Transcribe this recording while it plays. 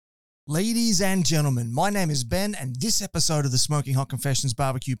Ladies and gentlemen, my name is Ben, and this episode of the Smoking Hot Confessions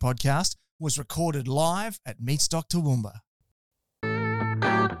Barbecue Podcast was recorded live at Meatstock, Toowoomba.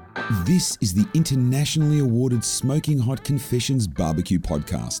 This is the internationally awarded Smoking Hot Confessions Barbecue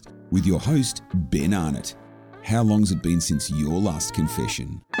Podcast with your host, Ben Arnott. How long's it been since your last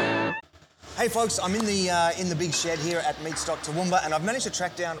confession? Hey folks, I'm in the big shed here at Meatstock, Toowoomba, and I've managed to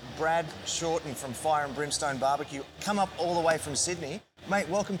track down Brad Shorten from Fire and Brimstone Barbecue, come up all the way from Sydney. Mate,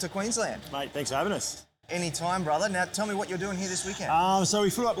 welcome to Queensland. Mate, thanks for having us. Anytime, brother. Now tell me what you're doing here this weekend. So we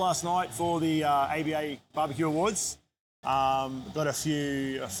flew up last night for the ABA Barbecue Awards. Got a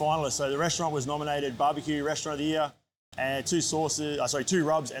few finalists. So the restaurant was nominated Barbecue Restaurant of the Year, and two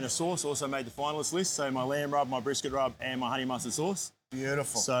rubs and a sauce also made the finalist list. So my lamb rub, my brisket rub, and my honey mustard sauce.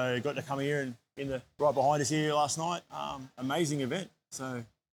 Beautiful. So got to come here and in the right behind us here last night. Amazing event. So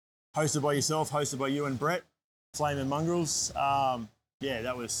hosted by yourself, hosted by you and Brett, Flaming Mongrels. Yeah,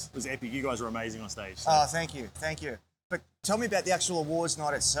 that was epic. You guys were amazing on stage. So. Oh, thank you. But tell me about the actual awards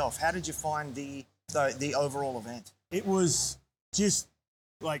night itself. How did you find the overall event? It was just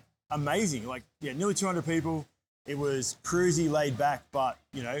like amazing. Like, yeah, nearly 200 people. It was cruisy, laid back, but,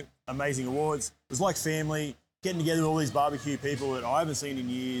 you know, amazing awards. It was like family, getting together with all these barbecue people that I haven't seen in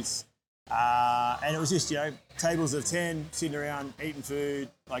years. And it was just, you know, tables of 10 sitting around eating food,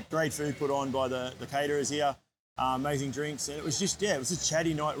 like great food put on by the caterers here. Amazing drinks, and it was just, yeah, it was a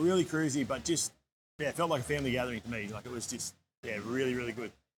chatty night, really cruisy, but just, yeah, it felt like a family gathering to me. Like, it was just, yeah, really, really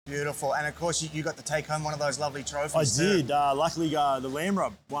good. Beautiful. And of course, you got to take home one of those lovely trophies. I did. Luckily, the lamb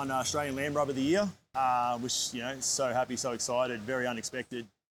rub won Australian Lamb Rub of the Year, which, you know, so happy, so excited, very unexpected.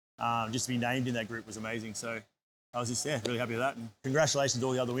 Just to be named in that group was amazing. So I was just, yeah, really happy with that. And congratulations to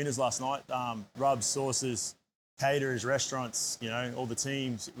all the other winners last night. Rubs, sauces, caterers, restaurants, you know, all the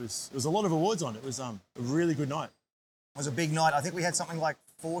teams. It was a lot of awards on. It was a really good night. It was a big night. I think we had something like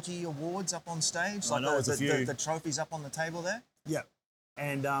 40 awards up on stage. I know, the trophies up on the table there. Yeah,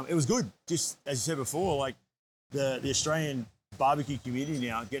 and it was good. Just as you said before, like the Australian barbecue community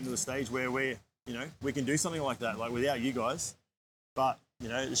now getting to the stage where we can do something like that, like without you guys. But you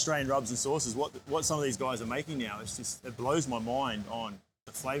know, Australian rubs and sauces, what some of these guys are making now, it blows my mind on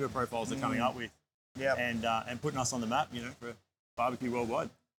the flavour profiles they're coming up with. Yeah, and putting us on the map, you know, for barbecue worldwide.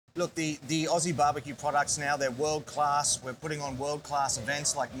 Look, the Aussie barbecue products now, they're world class. We're putting on world class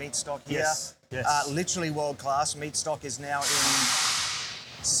events like Meatstock here. Yes. Literally world class. Meatstock is now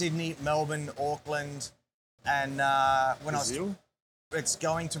in Sydney, Melbourne, Auckland, and Brazil? It's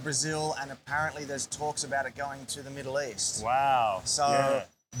going to Brazil, and apparently there's talks about it going to the Middle East. Wow. So yeah.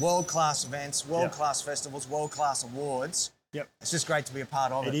 World class events, world class festivals, world class awards. Yep. It's just great to be a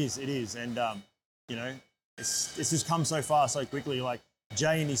part of it. It is, and you know, it's just come so far so quickly. Like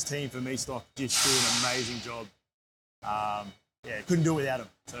Jay and his team for Meatstock just do an amazing job. Yeah, couldn't do it without him.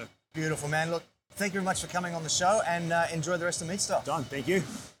 So beautiful, man. Look, thank you very much for coming on the show, and enjoy the rest of Meatstock. Done. Thank you.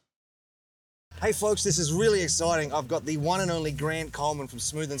 Hey folks, this is really exciting. I've got the one and only Grant Coleman from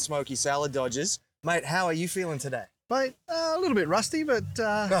Smooth and Smoky Salad Dodgers. Mate, how are you feeling today? Mate, a little bit rusty, but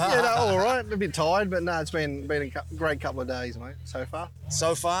all right. A bit tired, but no, it's been a great couple of days, mate, so far.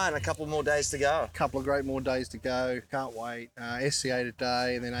 So far, and a couple more days to go. A couple of great more days to go. Can't wait. SCA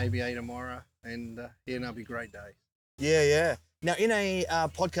today, and then ABA tomorrow, and it'll be great days. Yeah. Now, in a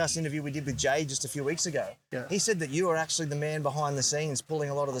podcast interview we did with Jay just a few weeks ago, he said that you are actually the man behind the scenes pulling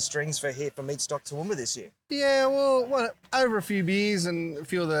a lot of the strings for Meatstock Toowoomba this year. Yeah, well, over a few beers and a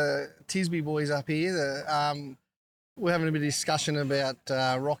few of the Tisby boys up here, we're having a bit of discussion about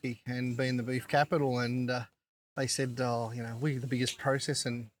Rocky and being the beef capital, and they said, we're the biggest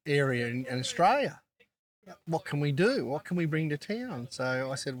processing area in Australia. What can we do? What can we bring to town? So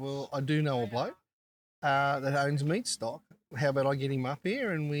I said, well, I do know a bloke that owns Meatstock. How about I get him up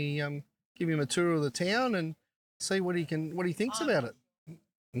here and we give him a tour of the town and see what he thinks about it.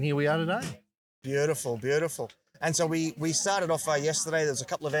 And here we are today. Beautiful. And so we started off yesterday. There was a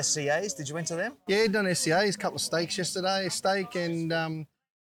couple of SCAs. Did you enter them? Yeah, done SCAs, a couple of steaks yesterday, a steak and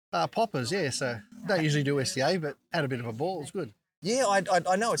poppers. Yeah, so don't usually do SCA, but had a bit of a ball. It was good. Yeah,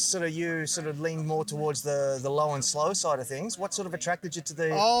 I know it's you lean more towards the low and slow side of things. What sort of attracted you to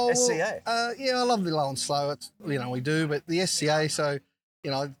the SCA? Yeah, I love the low and slow. It's, we do, but the SCA, so,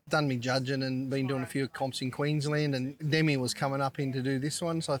 I've done me judging and been doing a few comps in Queensland, and Demi was coming up in to do this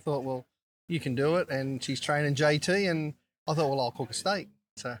one, so I thought, well, you can do it, and she's training JT, and I thought, well, I'll cook a steak,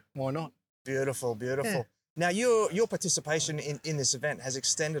 so why not? Beautiful. Yeah. Now, your participation in this event has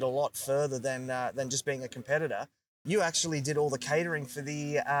extended a lot further than just being a competitor. You actually did all the catering for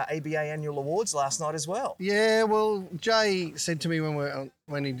the ABA annual awards last night as well. Yeah, well, Jay said to me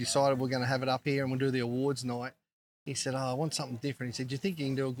when he decided we're going to have it up here and we'll do the awards night, he said, "Oh, I want something different." He said, "Do you think you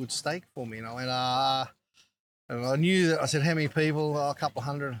can do a good steak for me?" And I went, And I knew that. I said, "How many people?" "Oh, a couple of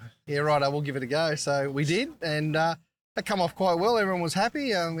hundred." "Yeah, right, I will give it a go." So we did, and that come off quite well. Everyone was happy. We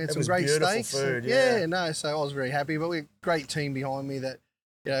had It some was great beautiful steaks. food, Yeah, no, so I was very happy. But we had a great team behind me that,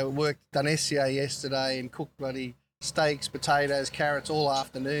 done SCA yesterday and cooked bloody steaks, potatoes, carrots all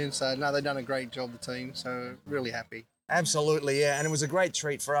afternoon. So no, they've done a great job, the team. So really happy. Absolutely, yeah. And it was a great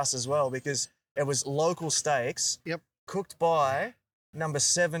treat for us as well because it was local steaks Yep. cooked by number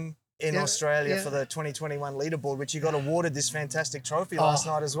 7 in Yeah, Australia yeah. for the 2021 leaderboard, which you got awarded this fantastic trophy last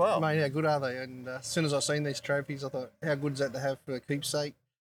night as well. Mate, how good are they? And as soon as I seen these trophies, I thought, how good is that to have for a keepsake?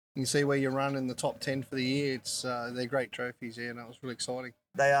 You see where you run in the top 10 for the year. They're great trophies, yeah, and that was really exciting.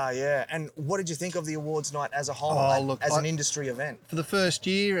 They are, yeah. And what did you think of the awards night as a whole, as an industry event? For the first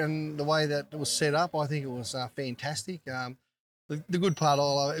year and the way that it was set up, I think it was fantastic. The good part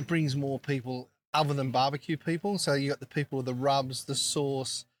of it brings more people other than barbecue people. So you got the people with the rubs, the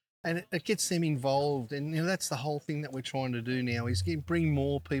sauce, and it gets them involved. And that's the whole thing that we're trying to do now is bring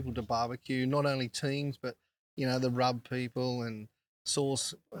more people to barbecue, not only teams, but the rub people and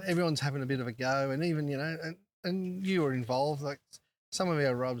sauce. Everyone's having a bit of a go, and even and you were involved. Like some of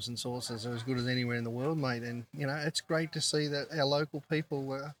our rubs and sauces are as good as anywhere in the world, mate. And it's great to see that our local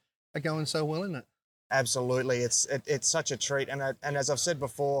people are going so well in it. Absolutely, it's such a treat, and as I've said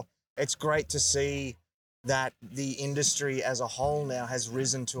before, it's great to see that the industry as a whole now has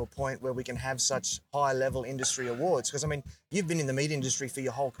risen to a point where we can have such high-level industry awards. Because I mean, you've been in the meat industry for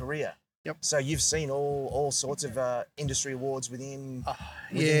your whole career. Yep. So you've seen all sorts of industry awards within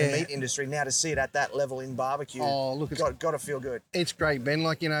the meat industry. Now to see it at that level in barbecue, got to feel good. It's great, Ben.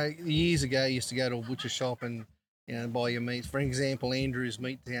 Like years ago, I used to go to a butcher shop and buy your meats. For example, Andrew's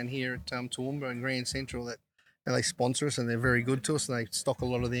Meat down here at Toowoomba and Grand Central, that they sponsor us and they're very good to us, and they stock a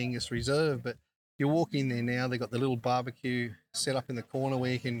lot of the Angus Reserve. But you walk in there now, they've got the little barbecue set up in the corner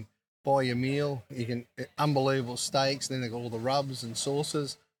where you can buy your meal. You can unbelievable steaks. Then they've got all the rubs and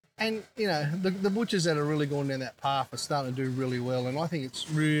sauces. And, the butchers that are really going down that path are starting to do really well. And I think it's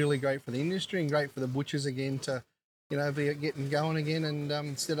really great for the industry and great for the butchers again to, be getting going again. And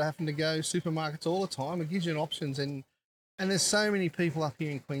instead of having to go supermarkets all the time, it gives you options. And there's so many people up here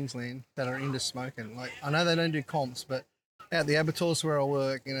in Queensland that are into smoking. Like, I know they don't do comps, but out the abattoirs where I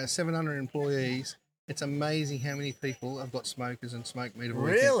work, 700 employees, it's amazing how many people have got smokers and smoke meat.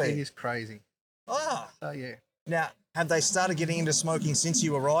 Really? It is crazy. Ah. So, yeah. Now, have they started getting into smoking since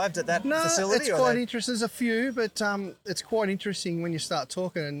you arrived at that facility? No, it's quite interesting. There's a few, but it's quite interesting when you start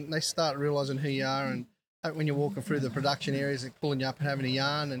talking and they start realising who you are, and when you're walking through the production areas, they're pulling you up and having a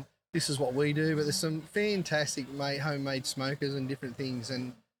yarn, and this is what we do. But there's some fantastic homemade smokers and different things,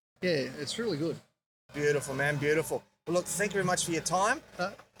 and yeah, it's really good. Beautiful, man, beautiful. Well, look, thank you very much for your time.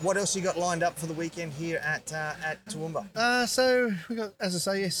 What else you got lined up for the weekend here at Toowoomba? So we got, as I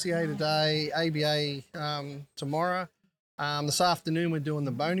say, SCA today, ABA tomorrow. This afternoon we're doing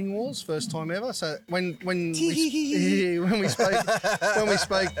the boning wars, first time ever. So when we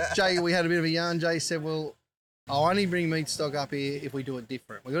spoke, Jay, we had a bit of a yarn. Jay said, "Well, I'll only bring Meatstock up here if we do it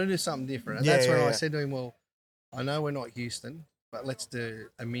different. We're going to do something different." And that's when I said to him, "Well, I know we're not Houston, but let's do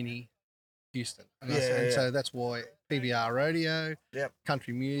a mini Houston." And so that's why PBR Rodeo,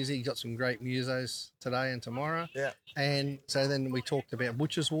 country music, got some great musos today and tomorrow. Yeah. And so then we talked about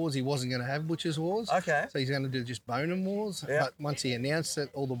Butchers Wars. He wasn't going to have Butchers Wars. Okay. So he's going to do just Bonin Wars. Yeah. But once he announced it,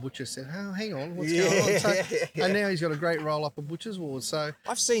 all the butchers said, "Oh, hang on, what's going on?" So, and now he's got a great roll-up of Butchers Wars. So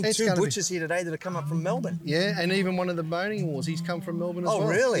I've seen 2 butchers here today that have come up from Melbourne. Yeah, and even one of the Boning Wars, he's come from Melbourne as well. Oh,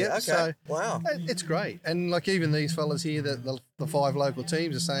 really? Yep, Okay. So wow. It's great. And like even these fellas here, the 5 local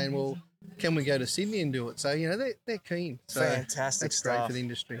teams are saying, "Well, can we go to Sydney and do it?" So, they're keen. So fantastic that's stuff. Great for the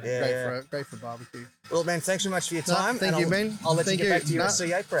industry. Yeah, Great for barbecue. Well, man, thanks very much for your time. Thank you, Ben. I'll let you get back to your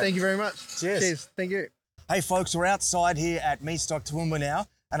SCA prep. Thank you very much. Cheers. Thank you. Hey, folks, we're outside here at Meatstock Toowoomba now,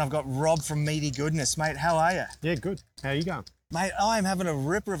 and I've got Rob from Meaty Goodness. Mate, how are you? Yeah, good. How are you going? Mate, I'm having a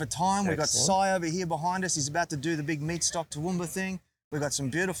ripper of a time. We've got Excellent. Si over here behind us. He's about to do the big Meatstock Toowoomba thing. We've got some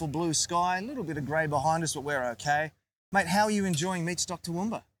beautiful blue sky, a little bit of grey behind us, but we're okay. Mate, how are you enjoying Meatstock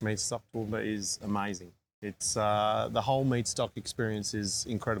Toowoomba? Meatstock Toowoomba is amazing. It's the whole Meatstock experience is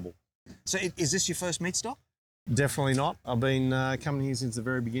incredible. So is this your first Meatstock? Definitely not. I've been coming here since the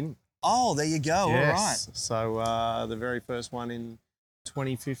very beginning. Oh, there you go. Yes. All right. So the very first one in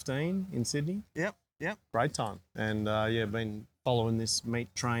 2015 in Sydney. Yep. Great time. And been following this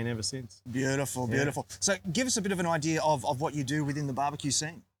meat train ever since. Beautiful, beautiful. So give us a bit of an idea of what you do within the barbecue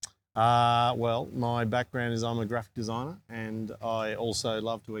scene. Well, my background is I'm a graphic designer and I also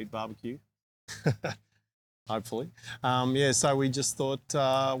love to eat barbecue. hopefully. So we just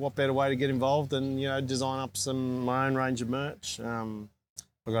thought, what better way to get involved than, design up my own range of merch.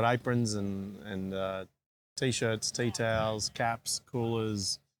 We've got aprons and T-shirts, tea towels, caps,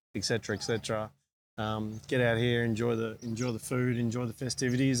 coolers, etc., etc. Get out here, enjoy the food, enjoy the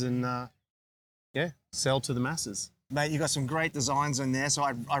festivities, and sell to the masses. Mate, you've got some great designs in there, so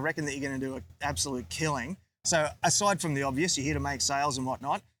I reckon that you're going to do an absolute killing. So aside from the obvious, you're here to make sales and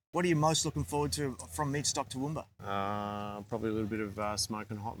whatnot, what are you most looking forward to from Meatstock Toowoomba? Probably a little bit of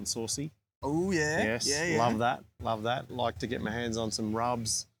smoking hot and saucy. Oh, yeah. Yes, Yeah. love that. Like to get my hands on some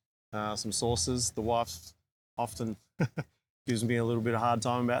rubs, some sauces. The wife often gives me a little bit of hard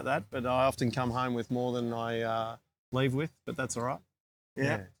time about that, but I often come home with more than I leave with, but that's all right.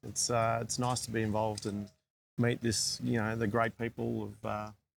 Yeah. It's nice to be involved and meet the great people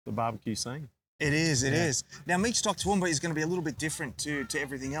of the barbecue scene. It is. Now, Meatstock Toowoomba is going to be a little bit different to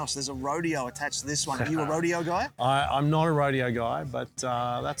everything else. There's a rodeo attached to this one. Are you a rodeo guy? I'm not a rodeo guy, but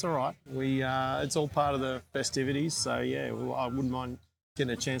that's all right. It's all part of the festivities, so I wouldn't mind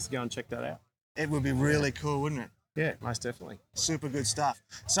getting a chance to go and check that out. It would be really cool, wouldn't it? Yeah, most definitely. Super good stuff.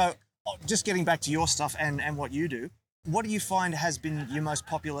 So, just getting back to your stuff and what you do, what do you find has been your most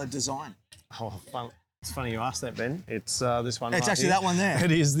popular design? Oh, fun. It's funny you asked that, Ben. It's this one. It's right actually here. that one there.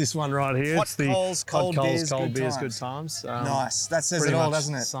 It is this one right here. Hot it's the coals, cold hot beers, cold good beers, times. good times. Nice. That says pretty it all, much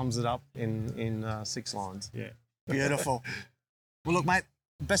doesn't it? Sums it up in 6 lines. Yeah. Beautiful. Well, look, mate.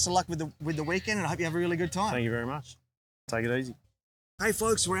 Best of luck with the weekend, and I hope you have a really good time. Thank you very much. Take it easy. Hey,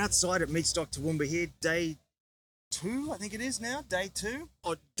 folks, we're outside at Meatstock Toowoomba here. Day 2, I think it is now. Day 2.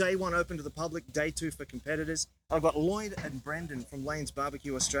 Or day 1 open to the public. Day 2 for competitors. I've got Lloyd and Brendan from Lane's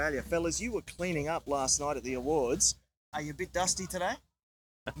Barbecue Australia. Fellas, you were cleaning up last night at the awards. Are you a bit dusty today?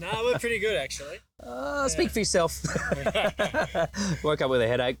 No, we're pretty good actually. Speak for yourself. Woke up with a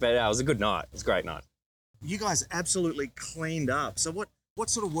headache, but it was a good night. It was a great night. You guys absolutely cleaned up. So what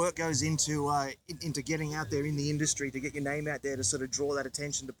sort of work goes into getting out there in the industry to get your name out there to sort of draw that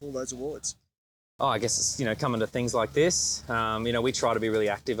attention to pull those awards? Oh, I guess it's, coming to things like this. We try to be really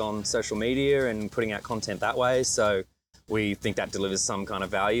active on social media and putting out content that way. So we think that delivers some kind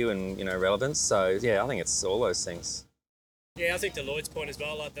of value and, relevance. So, yeah, I think it's all those things. Yeah, I think to Lloyd's point as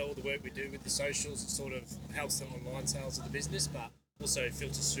well, like all the work we do with the socials, it sort of helps the online sales of the business, but also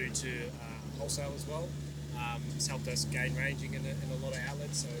filters through to wholesale as well. It's helped us gain ranging in a lot of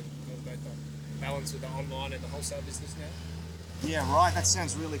outlets, so we've both got balance with the online and the wholesale business now. Yeah, right. That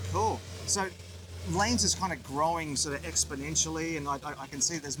sounds really cool. So Lanes is kind of growing sort of exponentially, and I can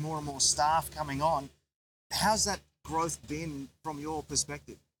see there's more and more staff coming on. How's that growth been from your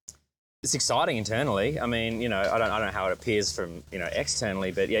perspective? It's exciting internally. I mean, I don't know how it appears from,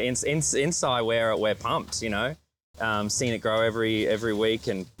 externally, but yeah, inside we're pumped, seeing it grow every week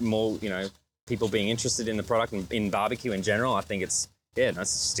and more, people being interested in the product and in barbecue in general. I think it's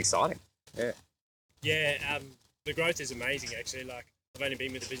just exciting. Yeah. Yeah, the growth is amazing actually. Like I've only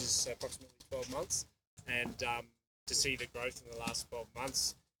been with the business approximately 12 months, and to see the growth in the last 12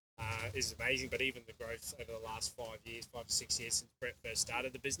 months is amazing. But even the growth over the last 5 to 6 years since Brett first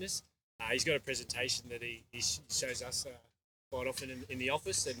started the business. He's got a presentation that he shows us quite often in the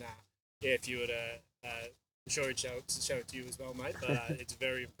office, and if you were to, I'm sure he'd show it to you as well, mate. But it's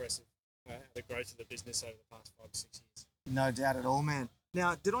very impressive the growth of the business over the past 5 to 6 years. No doubt at all, man.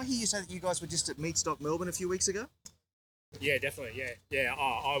 Now, did I hear you say that you guys were just at Meatstock Melbourne a few weeks ago? Yeah, definitely. Yeah.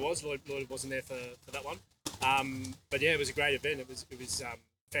 I was. Lloyd wasn't there for that one. But yeah, it was a great event. It was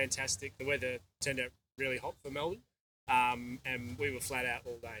fantastic. The weather turned out really hot for Melbourne. And we were flat out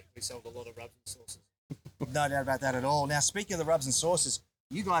all day. We sold a lot of rubs and sauces. No doubt about that at all. Now, speaking of the rubs and sauces,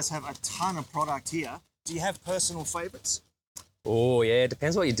 you guys have a ton of product here. Do you have personal favourites? Oh, yeah, it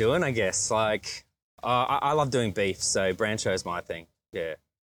depends what you're doing, I guess. Like, I love doing beef, so Brancho's my thing. Yeah.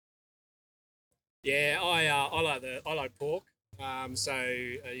 Yeah, I like pork.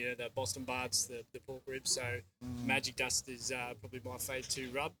 The Boston Bards, the pork ribs. So Magic Dust is probably my favourite to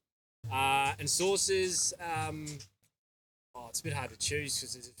rub. And sauces, it's a bit hard to choose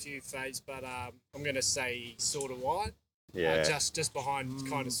because there's a few faves, but I'm going to say Sort of White. Yeah. Just behind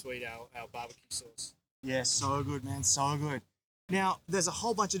Kind of Sweet, our barbecue sauce. Yeah, so good, man, so good. Now, there's a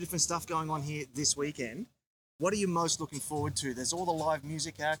whole bunch of different stuff going on here this weekend. What are you most looking forward to? There's all the live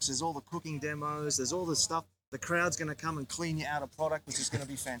music acts, there's all the cooking demos, there's all the stuff. The crowd's going to come and clean you out of product, which is going to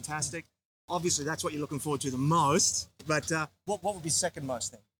be fantastic. Obviously, that's what you're looking forward to the most, but what would be second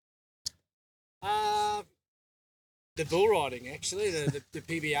most then? The bull riding, actually, the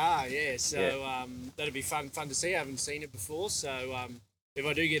PBR, yeah. So that'll be fun to see. I haven't seen it before, so if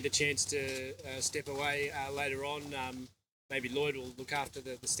I do get the chance to step away later on, maybe Lloyd will look after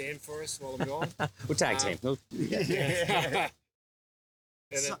the stand for us while I'm gone. We'll tag team. Yeah,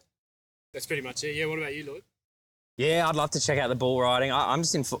 that's pretty much it. Yeah, what about you, Lloyd? Yeah, I'd love to check out the bull riding. I'm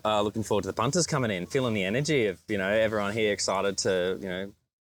just looking forward to the punters coming in, feeling the energy of, everyone here excited to,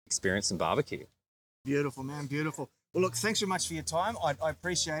 experience some barbecue. Beautiful, man, beautiful. Well, look, thanks very much for your time. I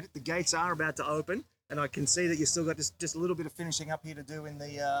appreciate it. The gates are about to open, and I can see that you've still got just a little bit of finishing up here to do in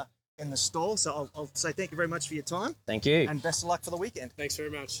the stall. So I'll say thank you very much for your time. Thank you. And best of luck for the weekend. Thanks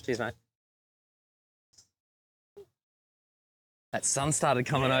very much. Cheers, mate. That sun started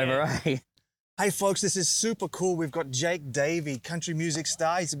coming over, eh? Hey, folks, this is super cool. We've got Jake Davey, country music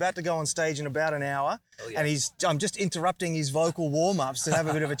star. He's about to go on stage in about an hour. And I'm just interrupting his vocal warm-ups to have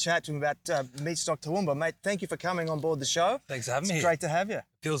a bit of a chat to him about Meatstock Toowoomba. Mate, thank you for coming on board the show. Thanks for having me It's here. great to have you.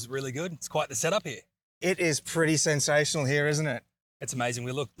 Feels really good. It's quite the setup here. It is pretty sensational here, isn't it? It's amazing.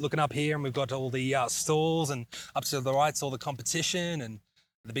 We're looking up here and we've got all the stalls, and up to the right's all the competition and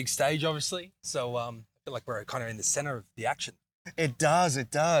the big stage, obviously. So I feel like we're kind of in the center of the action. It does, it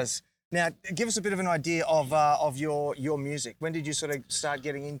does. Now, give us a bit of an idea of your music. When did you sort of start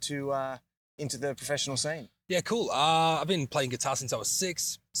getting into the professional scene? Yeah, cool. I've been playing guitar since I was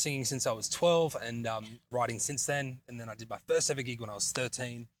 6, singing since I was 12, and writing since then. And then I did my first ever gig when I was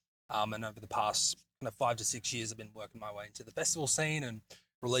 13. And over the past 5 to 6 years, I've been working my way into the festival scene and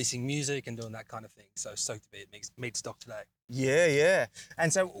releasing music and doing that kind of thing. So stoked to be at Meatstock today. Yeah.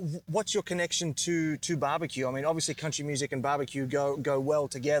 And so what's your connection to barbecue? I mean, obviously country music and barbecue go well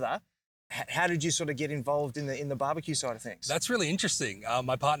together. How did you sort of get involved in the barbecue side of things? That's really interesting.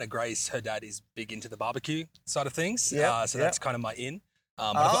 My partner Grace, her dad is big into the barbecue side of things. Yeah, so that's kind of my in.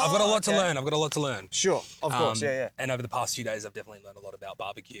 But I've got a lot to learn. I've got a lot to learn. Sure, of course, yeah. And over the past few days, I've definitely learned a lot about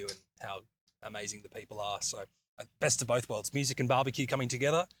barbecue and how amazing the people are. So best of both worlds, music and barbecue coming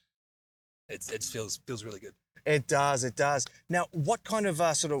together. It feels really good. It does. Now, what kind of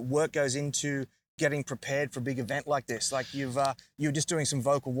sort of work goes into getting prepared for a big event like this? Like you were just doing some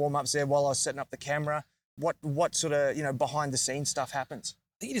vocal warm-ups there while I was setting up the camera. What sort of, behind the scenes stuff happens?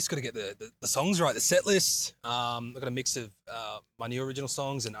 I think you just got to get the songs right, the set list. I've got a mix of my new original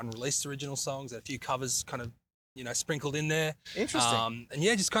songs and unreleased original songs, and a few covers kind of, sprinkled in there. Interesting. And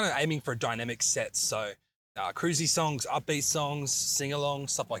yeah, just kind of aiming for a dynamic set. So cruisy songs, upbeat songs, sing-along,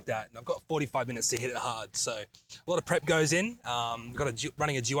 stuff like that. And I've got 45 minutes to hit it hard. So a lot of prep goes in.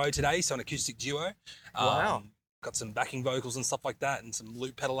 Running a duo today, so an acoustic duo. Wow. Got some backing vocals and stuff like that, and some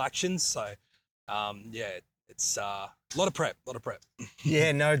loop pedal actions. So it's a lot of prep.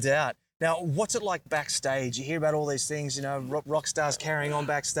 Yeah, no doubt. Now, what's it like backstage? You hear about all these things, rock stars carrying on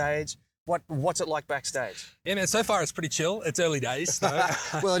backstage. What's it like backstage? Yeah, man, so far it's pretty chill. It's early days, though.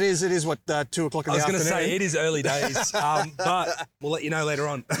 Well, it is what, 2 o'clock in the afternoon? I was going to say, it is early days, but we'll let you know later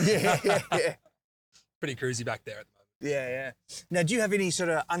on. Yeah. Pretty cruisy back there at the moment. Yeah. Now, do you have any sort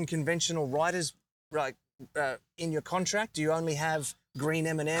of unconventional riders in your contract? Do you only have green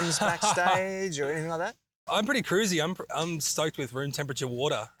M&Ms backstage or anything like that? I'm pretty cruisy. I'm stoked with room temperature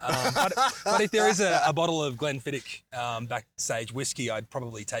water. But if there is a bottle of Glenfiddich backstage whiskey, I'd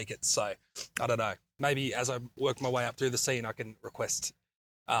probably take it. So I don't know. Maybe as I work my way up through the scene, I can request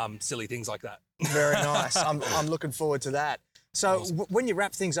silly things like that. Very nice. I'm looking forward to that. So Awesome. When you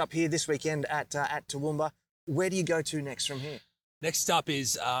wrap things up here this weekend at Toowoomba, where do you go to next from here? Next up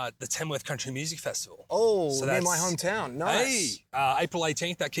is the Tamworth Country Music Festival. Oh, So near my that's- hometown. Nice. Hey, April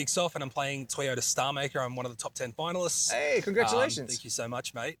 18th, that kicks off, and I'm playing Toyota Starmaker. I'm one of the top 10 finalists. Hey, congratulations. Thank you so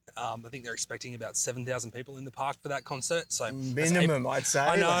much, mate. I think they're expecting about 7,000 people in the park for that concert. So that's Minimum, I'd say.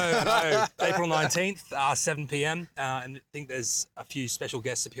 I know. April 19th, 7 p.m. And I think there's a few special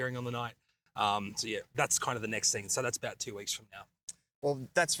guests appearing on the night. So yeah, that's kind of the next thing. So that's about 2 weeks from now. Well,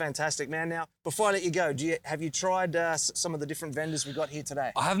 that's fantastic, man. Now, before I let you go, have you tried some of the different vendors we've got here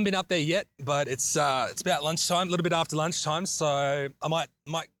today? I haven't been up there yet, but it's about lunchtime, a little bit after lunchtime. So I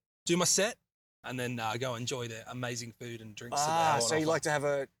might do my set and then go enjoy the amazing food and drinks. So you like to have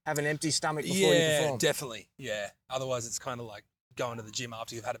an empty stomach before you perform? Yeah, definitely. Yeah. Otherwise, it's kind of like going to the gym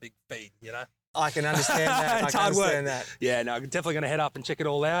after you've had a big feed, I can understand that. It's I can hard work. understand that. Yeah, no, I'm definitely going to head up and check it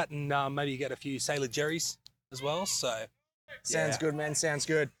all out and maybe get a few Sailor Jerry's as well. So Sounds yeah. good, man. Sounds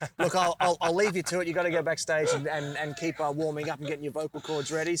good. Look, I'll leave you to it. You got to go backstage and keep warming up and getting your vocal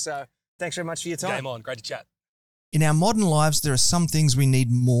cords ready. So thanks very much for your time. Game on. Great to chat. In our modern lives, there are some things we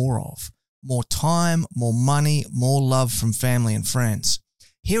need more of. More time, more money, more love from family and friends.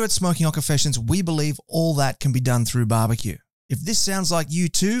 Here at Smoking Hot Confessions, we believe all that can be done through barbecue. If this sounds like you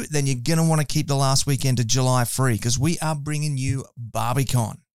too, then you're going to want to keep the last weekend of July free because we are bringing you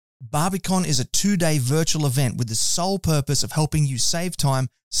BarbieCon. BarbieCon is a 2-day virtual event with the sole purpose of helping you save time,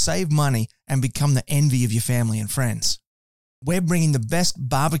 save money, and become the envy of your family and friends. We're bringing the best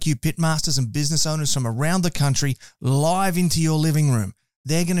barbecue pitmasters and business owners from around the country live into your living room.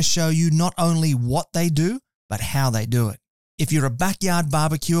 They're going to show you not only what they do, but how they do it. If you're a backyard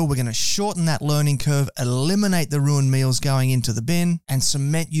barbecuer, we're going to shorten that learning curve, eliminate the ruined meals going into the bin, and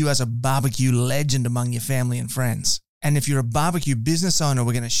cement you as a barbecue legend among your family and friends. And if you're a barbecue business owner,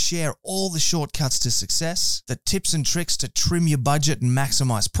 we're going to share all the shortcuts to success, the tips and tricks to trim your budget and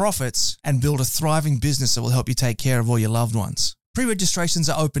maximize profits, and build a thriving business that will help you take care of all your loved ones. Pre-registrations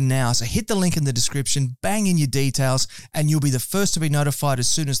are open now, so hit the link in the description, bang in your details, and you'll be the first to be notified as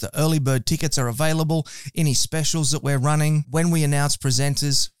soon as the early bird tickets are available, any specials that we're running, when we announce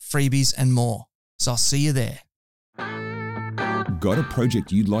presenters, freebies, and more. So I'll see you there. Got a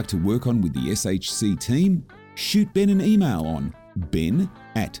project you'd like to work on with the SHC team? Shoot Ben an email on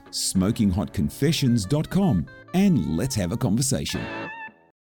ben@smokinghotconfessions.com and let's have a conversation.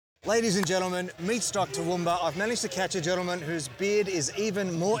 Ladies and gentlemen, Meatstock Toowoomba. I've managed to catch a gentleman whose beard is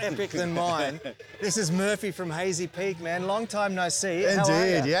even more epic than mine. This is Murphy from Hazy Peak, man. Long time no see. How are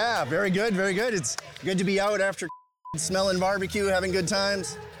Indeed, ya? yeah, very good, very good. It's good to be out after smelling barbecue, having good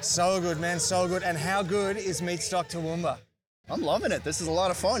times. So good, man, so good. And how good is Meatstock Toowoomba? I'm loving it. This is a lot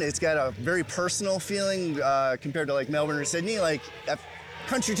of fun. It's got a very personal feeling compared to like Melbourne or Sydney, like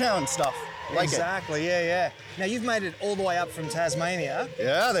country town stuff. Like exactly, yeah. Now, you've made it all the way up from Tasmania.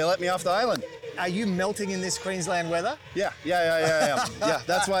 Yeah, they let me off the island. Are you melting in this Queensland weather? Yeah. Yeah,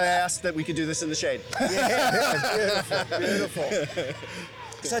 that's why I asked that we could do this in the shade. Yeah, beautiful.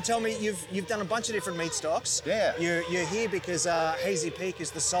 So tell me, you've done a bunch of different meat stocks. Yeah. You're here because Hazy Peak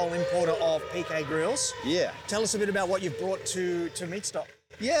is the sole importer of PK grills. Yeah. Tell us a bit about what you've brought to Meatstock.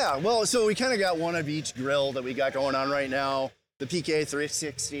 Yeah, well, so we kind of got one of each grill that we got going on right now. The PK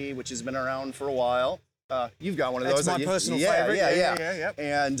 360, which has been around for a while. You've got one of those. That's my personal favorite. Yeah.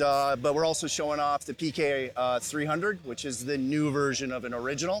 And but we're also showing off the PK 300, which is the new version of an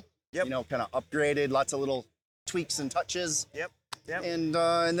original. Yep. You know, kind of upgraded, lots of little tweaks and touches. Yep. And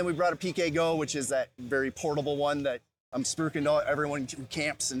then we brought a PK Go, which is that very portable one that I'm spooking to everyone who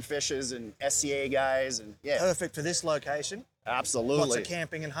camps and fishes and SCA guys and yeah. Perfect for this location. Absolutely. Lots of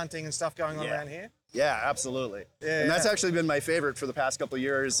camping and hunting and stuff going on around here. Yeah, absolutely. Yeah, and that's actually been my favorite for the past couple of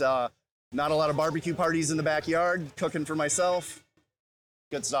years. Not a lot of barbecue parties in the backyard, cooking for myself.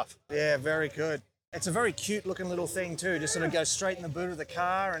 Good stuff. Yeah, very good. It's a very cute looking little thing too, just sort of goes straight in the boot of the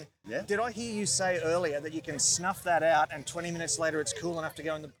car. And did I hear you say earlier that you can snuff that out and 20 minutes later it's cool enough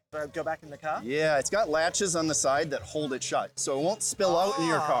to go back in the car? Yeah, it's got latches on the side that hold it shut. So it won't spill out in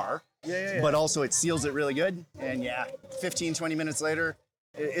your car. Yeah. But also it seals it really good. And 15, 20 minutes later,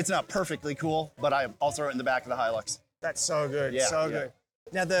 it's not perfectly cool, but I'll throw it in the back of the Hilux. That's so good, good.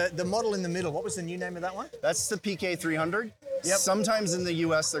 Now the model in the middle, what was the new name of that one? That's the PK 300. Yep. Sometimes in the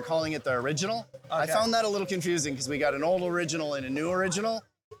US they're calling it the original. Okay. I found that a little confusing because we got an old original and a new original.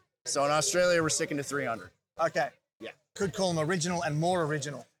 So in Australia we're sticking to 300. Okay. Yeah. Could call them original and more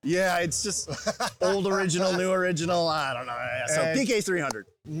original. Yeah, it's just old original, new original. I don't know. So PK 300.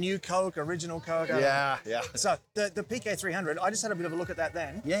 New Coke, original Coke. Yeah. So the PK 300, I just had a bit of a look at that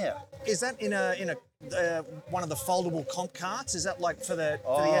then. Yeah. Is that in a one of the foldable comp carts? Is that like for the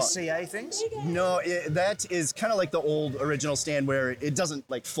SCA things? No, that is kind of like the old original stand where it doesn't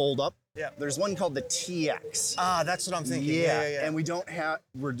like fold up. Yeah. There's one called the TX. Ah, that's what I'm thinking. Yeah. And we don't have.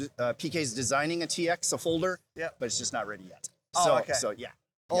 PK's designing a TX, a folder. Yeah. But it's just not ready yet. Oh, okay. So yeah.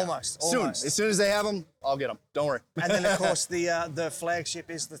 Almost. Soon. As soon as they have them, I'll get them. Don't worry. And then of course the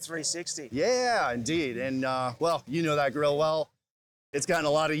flagship is the 360. Yeah, indeed. And well, you know that grill well. It's gotten a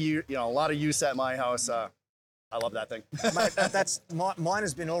lot of use at my house. I love that thing. Mate, mine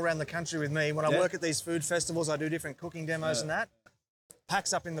has been all around the country with me. When I work at these food festivals, I do different cooking demos and that.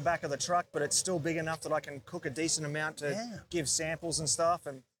 Packs up in the back of the truck, but it's still big enough that I can cook a decent amount to give samples and stuff.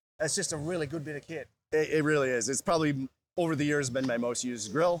 And it's just a really good bit of kit. It really is. It's probably over the years been my most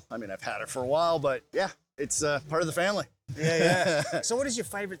used grill. I mean, I've had it for a while, but yeah, it's part of the family. Yeah. So what is your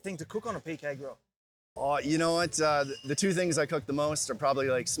favorite thing to cook on a PK grill? You know what? The two things I cook the most are probably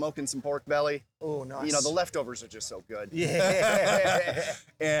like smoking some pork belly. Oh, nice. You know, the leftovers are just so good. Yeah.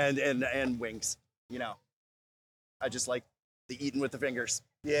 and wings. You know, I just like the eating with the fingers.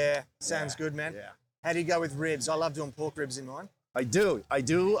 Yeah, sounds good, man. Yeah. How do you go with ribs? I love doing pork ribs in mine. I do.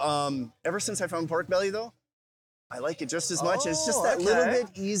 Ever since I found pork belly, though, I like it just as much. It's just that little bit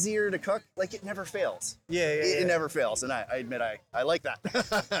easier to cook. Like, it never fails. Yeah. It never fails, and I admit I like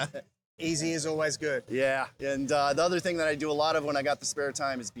that. Easy is always good. Yeah, and the other thing that I do a lot of when I got the spare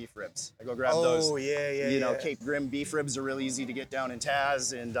time is beef ribs. I go grab those. Oh, yeah. You know, Cape Grim beef ribs are really easy to get down in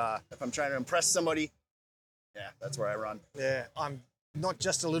Taz, and if I'm trying to impress somebody, yeah, that's where I run. Yeah, I'm not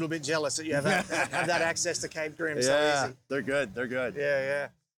just a little bit jealous that you have that access to Cape Grim so Yeah, easy. they're good. They're good. Yeah, yeah.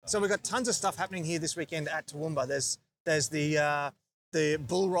 So we've got tons of stuff happening here this weekend at Toowoomba. There's the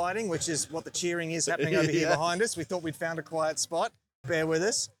bull riding, which is what the cheering is happening over here behind us. We thought we'd found a quiet spot. Bear with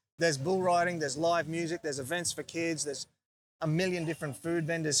us. There's bull riding, there's live music, there's events for kids, there's a million different food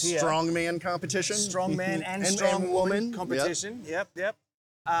vendors here. Strongman competition. Strongman and strong woman competition. Yep.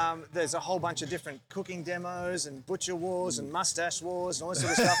 There's a whole bunch of different cooking demos and butcher wars and mustache wars and all this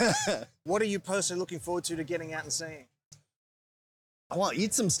sort of stuff. What are you personally looking forward to getting out and seeing? I want to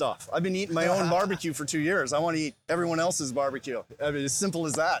eat some stuff. I've been eating my own barbecue for 2 years. I want to eat everyone else's barbecue. I mean, as simple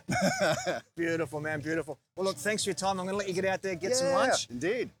as that. Beautiful, man, beautiful. Well, look, thanks for your time. I'm going to let you get out there, get some lunch.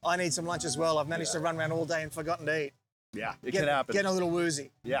 Indeed. I need some lunch as well. I've managed to run around all day and forgotten to eat. Yeah, it can happen. Getting a little woozy.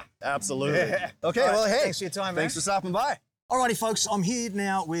 Yeah, absolutely. Yeah. Okay, All right, well, hey. thanks for your time, man. Thanks for stopping by. Alrighty, folks, I'm here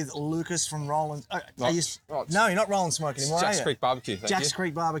now with Lucas from Roland. No, you're not Roland Smoke anymore, Jack's are you? Creek Barbecue, thank Jack's you.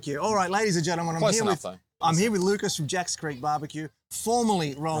 Creek Barbecue. All right, ladies and gentlemen, Close enough, though. I'm here with Lucas from Jack's Creek Barbecue,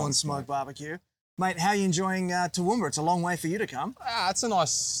 formerly Roland Smoke Barbecue. Mate, how are you enjoying Toowoomba? It's a long way for you to come. It's a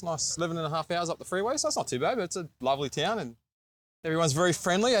nice 11.5 hours up the freeway, so it's not too bad, but it's a lovely town and everyone's very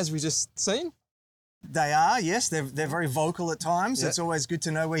friendly, as we just seen. They are, yes. They're very vocal at times. Yeah. It's always good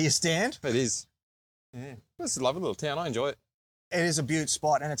to know where you stand. It is. Yeah. It's a lovely little town. I enjoy it. It is a beaut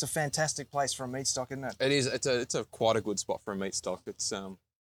spot, and it's a fantastic place for a meat stock, isn't it? It is. It's a quite a good spot for a meat stock. It's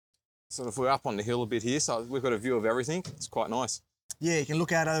sort of, we're up on the hill a bit here, so we've got a view of everything. It's quite nice. Yeah, you can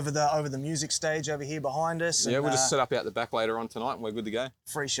look out over the music stage over here behind us. Yeah, and, we'll just set up out the back later on tonight, and we're good to go.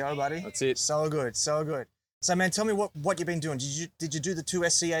 Free show, buddy. That's it. So good, so good. So, man, tell me what you've been doing. Did you do the 2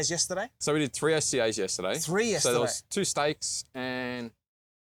 SCAs yesterday? So we did 3 SCAs yesterday. 3 yesterday. So there was 2 steaks and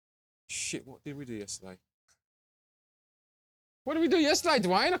shit. What did we do yesterday? What did we do yesterday,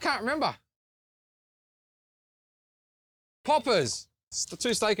 Dwayne? I can't remember. Poppers. The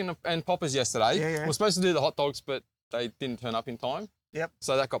 2 steak and poppers yesterday. Yeah. We're supposed to do the hot dogs, but they didn't turn up in time. Yep.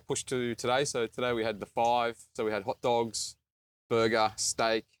 So that got pushed to today. So today we had the 5. So we had hot dogs, burger,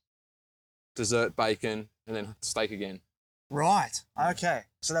 steak, dessert, bacon, and then steak again. Right. Okay.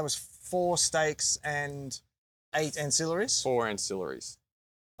 So that was 4 steaks and 8 ancillaries? 4 ancillaries.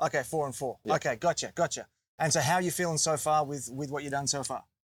 Okay, 4 and 4. Yep. Okay, gotcha. And so how are you feeling so far with what you've done so far?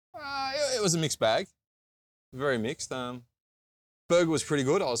 It was a mixed bag. Very mixed. Burger was pretty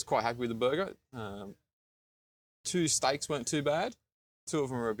good. I was quite happy with the burger. 2 steaks weren't too bad. 2 of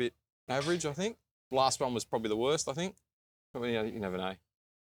them were a bit average, I think. Last one was probably the worst, I think. But you never know.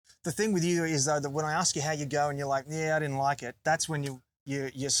 The thing with you is, though, that when I ask you how you go and you're like, yeah, I didn't like it, that's when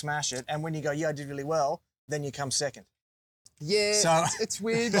you smash it. And when you go, yeah, I did really well, then you come second. Yeah, So it's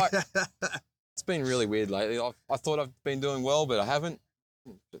weird. Like, it's been really weird lately. I thought I've been doing well, but I haven't.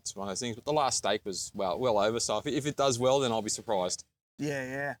 It's one of those things. But the last steak was well over. So if it does well, then I'll be surprised.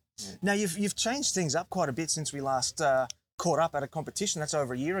 Yeah. Now you've changed things up quite a bit since we last caught up at a competition. That's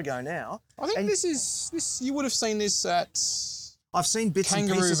over a year ago now. I think this you would have seen this at I've seen bits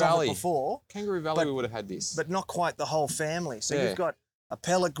Kangaroo and pieces Valley. of it before. Kangaroo Valley. We would have had this, but not quite the whole family. So Yeah. you've got a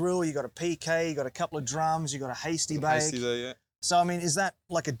pellet grill, you've got a PK, you've got a couple of drums, you've got a hasty bake. Hasty there, yeah. So I mean, is that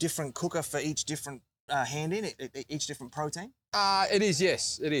like a different cooker for each different hand in each different protein? It is,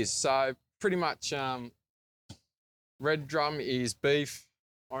 yes, it is. So pretty much, red drum is beef,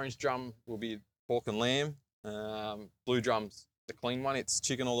 orange drum will be pork and lamb, blue drum's the clean one. It's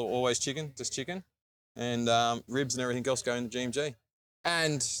chicken, always chicken, just chicken, and ribs and everything else go in the GMG.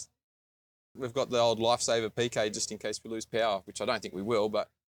 And we've got the old Lifesaver PK just in case we lose power, which I don't think we will, but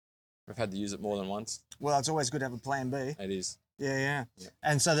we've had to use it more than once. Well, it's always good to have a plan B. It is. Yeah.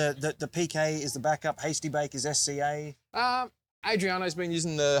 And so the PK is the backup, hasty bake is SCA. Adriano's been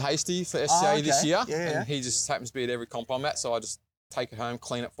using the hasty for SCA this year, Yeah. and he just happens to be at every comp I'm at, so I just take it home,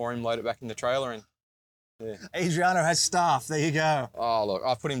 clean it for him, load it back in the trailer, and yeah. Adriano has staff. There you go. Oh, look,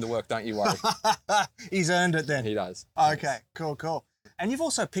 I've put him to work, don't you worry. He's earned it then. He does. Okay, cool. And you've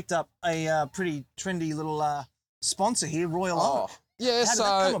also picked up a pretty trendy little sponsor here, Royal Oak. Yeah, How did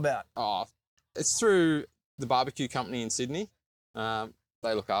that come about? Oh, it's through the barbecue company in Sydney.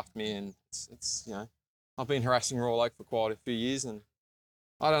 They look after me, and it's I've been harassing Royal Oak for quite a few years, and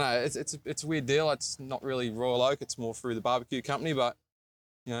I don't know, it's a weird deal. It's not really Royal Oak, it's more through the barbecue company, but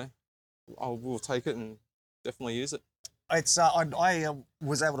we'll take it and definitely use it. It's I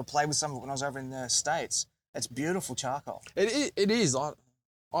was able to play with some of it when I was over in the States. It's beautiful charcoal. It is.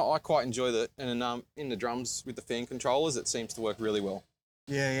 I quite enjoy that, and in the drums with the fan controllers, it seems to work really well.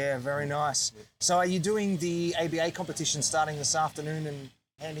 Yeah, very nice. So are you doing the ABA competition starting this afternoon and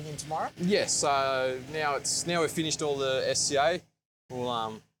handing in tomorrow? Yes. So now we've finished all the SCA.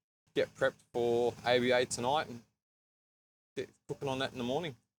 We'll get prepped for ABA tonight and cooking on that in the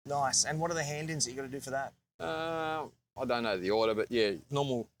morning. Nice. And what are the hand-ins that you got to do for that? I don't know the order, but yeah,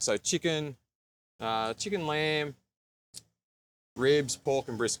 normal. So chicken, lamb, ribs, pork,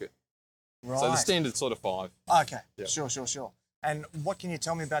 and brisket. Right. So the standard sort of 5. Okay. Yep. Sure. And what can you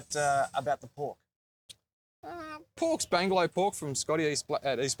tell me about the pork? Pork's Bangalow pork from Scotty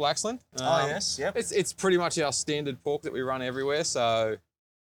at East Blaxland. Yes, yep. It's pretty much our standard pork that we run everywhere. So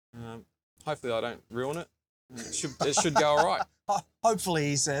hopefully I don't ruin it. It should go all right. Hopefully,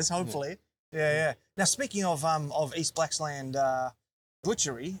 he says. Hopefully. Yeah. Now, speaking of East Blaxland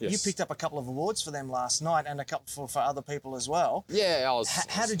Butchery, Yes. you picked up a couple of awards for them last night and a couple for other people as well. Yeah, I was.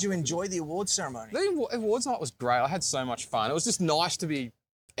 How did you enjoy the awards ceremony? The awards night was great. I had so much fun. It was just nice to be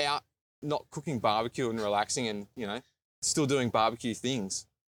out, not cooking barbecue and relaxing, and still doing barbecue things.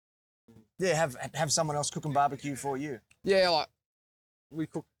 Yeah, have someone else cooking barbecue for you. Yeah, like we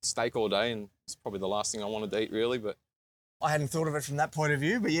cook steak all day, and it's probably the last thing I wanted to eat, really. But I hadn't thought of it from that point of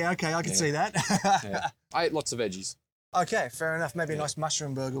view, but yeah, okay, I can see that. yeah, I ate lots of veggies. Okay, fair enough. Maybe a nice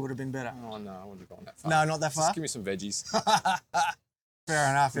mushroom burger would have been better. Oh no, I wouldn't have gone that far. No, not that far. Just give me some veggies. Fair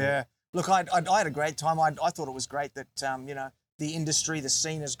enough. Yeah. Look, I had a great time. I thought it was great that the industry, the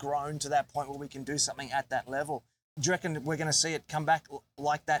scene has grown to that point where we can do something at that level. Do you reckon we're going to see it come back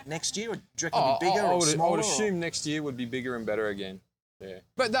like that next year? Or do you reckon it'll be bigger or smaller? I would assume next year would be bigger and better again. Yeah,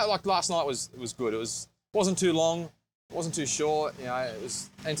 but that like last night was good. It wasn't too long, wasn't too short. It was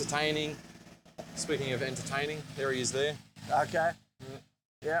entertaining. Speaking of entertaining, there he is there. Okay.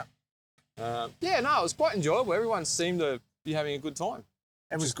 Yeah. No, it was quite enjoyable. Everyone seemed to be having a good time.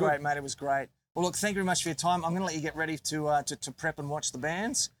 It was great, mate. It was great. Well, look, thank you very much for your time. I'm going to let you get ready to prep and watch the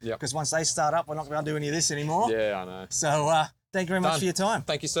bands. Yep. Because once they start up, we're not going to do any of this anymore. Yeah, I know. So thank you very much for your time.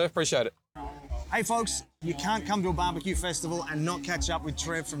 Thank you, sir. Appreciate it. Hey, folks, you can't come to a barbecue festival and not catch up with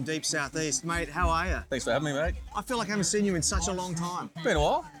Trev from Deep Southeast. Mate, how are you? Thanks for having me, mate. I feel like I haven't seen you in such a long time. Been a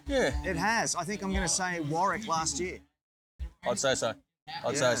while, yeah. It has. I think I'm going to say Warwick last year. I'd say so.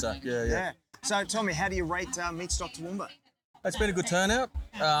 I'd say so. Yeah. So tell me, how do you rate Meatstock Toowoomba? It's been a good turnout.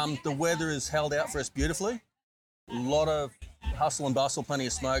 The weather has held out for us beautifully. A lot of hustle and bustle, plenty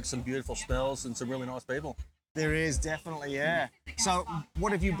of smoke, some beautiful smells, and some really nice people. There is, definitely, yeah. So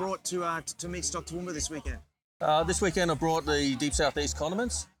what have you brought to Meatstock Toowoomba this weekend? This weekend I brought the Deep Southeast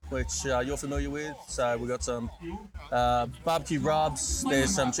condiments, which you're familiar with. So we've got some barbecue rubs.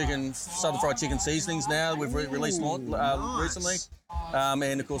 There's some southern fried chicken seasonings now we've released recently.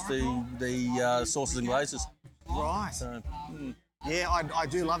 And of course the sauces and glazes. Right. So, Yeah, I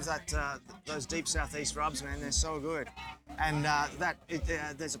do love that those Deep Southeast rubs, man. They're so good. And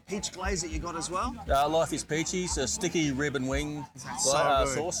there's a peach glaze that you got as well. Life is Peachy, so sticky rib and wing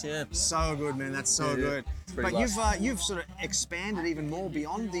sauce, yeah. So good, man. That's so good. But you've sort of expanded even more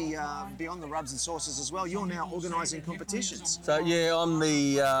beyond the rubs and sauces as well. You're now organising competitions. So yeah, I'm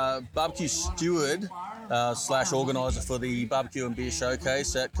the barbecue steward / organiser for the barbecue and beer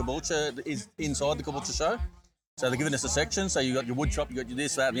showcase at Caboolture. Is inside the Caboolture show. So they're giving us a section. So you got your wood chop, you got your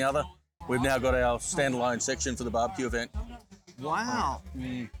this, that, and the other. We've now got our standalone section for the barbecue event. Wow.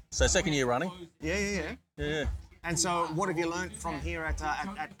 So second year running. Yeah. And so, what have you learnt from here at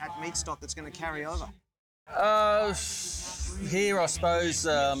Meatstock that's going to carry over? Here, I suppose,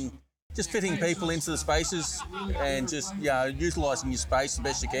 just fitting people into the spaces and just utilising your space the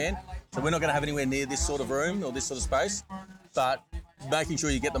best you can. So we're not going to have anywhere near this sort of room or this sort of space, but making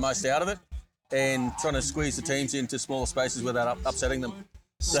sure you get the most out of it and trying to squeeze the teams into smaller spaces without upsetting them.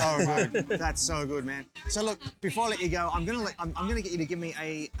 So good. That's so good, man. So look, before I let you go, I'm gonna get you to give me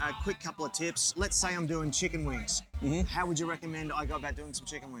a quick couple of tips. Let's say I'm doing chicken wings. Mm-hmm. How would you recommend I go about doing some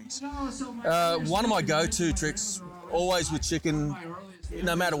chicken wings? One of my go-to tricks, always with chicken,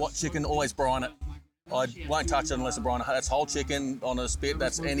 no matter what chicken, always brine it. I won't touch it unless I brine it. That's whole chicken on a spit.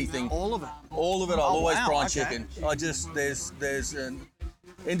 That's anything. All of it. All of it. I'll always brine chicken. There's an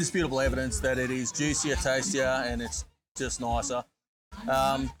indisputable evidence that it is juicier, tastier, and it's just nicer.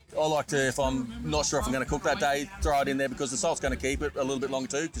 I like to, if I'm not sure if I'm going to cook that day, throw it in there because the salt's going to keep it a little bit longer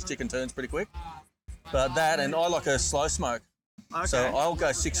too because chicken turns pretty quick. But that, and I like a slow smoke. Okay. So I'll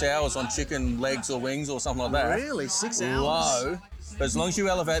go 6 hours on chicken legs or wings or something like that. Really? 6 hours? Low. But as long as you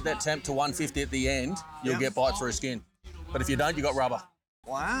elevate that temp to 150 at the end, you'll get bite through skin. But if you don't, you got rubber.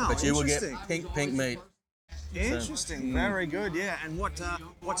 Wow. But you will get pink meat. Interesting. Very good. Yeah. And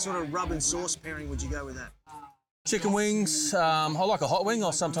what sort of rub and sauce pairing would you go with that? Chicken wings, I like a hot wing.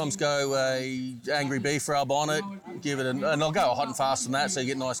 I'll sometimes go a angry beef rub on it, give it and I'll go hot and fast on that so you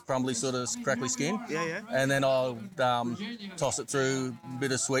get nice crumbly sort of crackly skin. Yeah. And then I'll toss it through a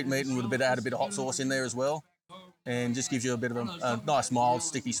bit of sweet meat and add a bit of hot sauce in there as well. and just gives you a bit of a nice, mild,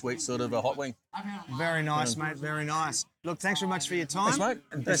 sticky, sweet sort of a hot wing. Very nice, mate. Very nice. Look, thanks very much for your time. Thanks, mate.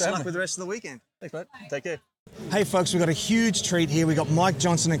 And Thanks best for of luck having with me. the rest of the weekend. Thanks, mate. Take care. Hey folks, we've got a huge treat here. We've got Mike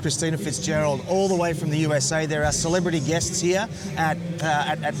Johnson and Christina Fitzgerald all the way from the USA. They're our celebrity guests here at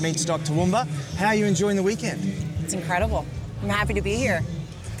Meatstock Toowoomba. How are you enjoying the weekend? It's incredible. I'm happy to be here.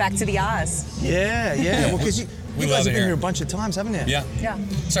 Back to the Oz. Yeah. Well, because you We guys love have it been here here. a bunch of times, haven't you? Yeah. Yeah.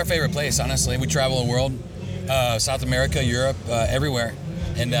 It's our favorite place, honestly. We travel the world, South America, Europe, everywhere.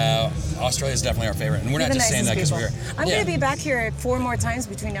 And Australia is definitely our favorite. And we're You're not the just saying that nicest because we're people. I'm going to be back here 4 more times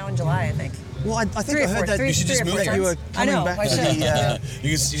between now and July, I think. Well, I think I heard that you should just move that here. you were I coming know, back I to should. the...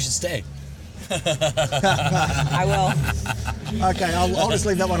 you should stay. I will. Okay, I'll just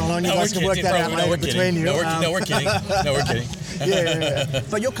leave that one alone. You No, guys we're can work kidding. that out No, later we're between kidding. you. No, we're kidding. No, we're kidding. Yeah.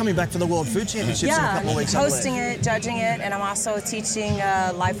 But you're coming back for the World Food Championships in a Yeah, couple of I'm weeks. I believe. hosting it, judging it, and I'm also teaching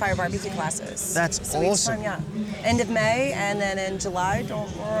live fire barbecue classes. That's so each awesome. time, yeah. End of May, and then in July.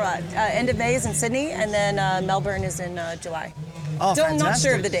 End of May is in Sydney, and then Melbourne is in July. Oh, I'm not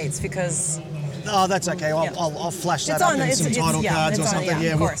sure fantastic. of the dates because Oh, that's okay. Yeah. I'll flash that It's up on- in it's- some it's- title yeah, cards or it's on- something.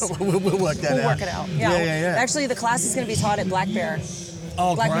 yeah, of we'll, course. we'll work that we'll out. work it out. Yeah. Actually, the class is going to be taught at Black Bear.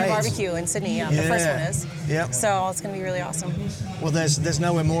 Oh, Black Bear great. Barbecue in Sydney. Yeah, the first Yeah. one is. Yep. So it's going to be really awesome. Well, there's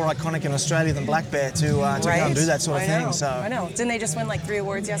nowhere more iconic in Australia than Black Bear to go and do that sort of I know, thing. So I know. Didn't they just win like 3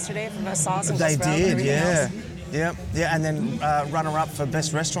 awards yesterday for best sauce and they best rub and did, everything yeah. else? Yeah, and then runner-up for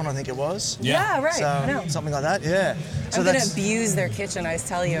best restaurant, I think it was. Yeah, right. So, I know. something like that. Yeah. So I'm gonna that's abuse their kitchen. I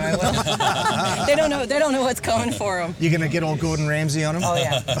tell you, I will. They don't know. They don't know what's coming for them. you're gonna get all Gordon Ramsay on them. Oh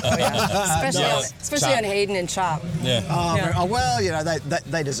yeah. Especially on Hayden and Chop. Yeah. Oh, well, you know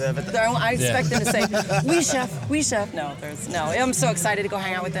they deserve it. I expect them to say, we chef. No, I'm so excited to go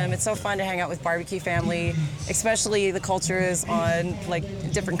hang out with them. It's so fun to hang out with barbecue family, especially the cultures on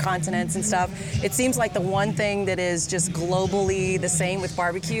like different continents and stuff. It seems like the one thing that is just globally the same with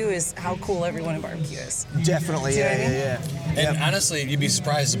barbecue is how cool everyone in barbecue is. Definitely, Do you know what I mean? yeah. And honestly, you'd be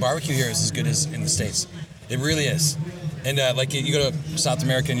surprised. The barbecue here is as good as in the States. It really is. And like you go to South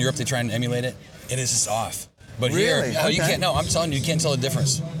America and Europe, they try and emulate it. It is just off. But Really? here, you Okay. can't. No, I'm telling you, you can't tell the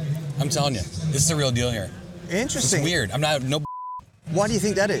difference. I'm telling you, it's the real deal here. Interesting. It's weird. I'm not no. Why do you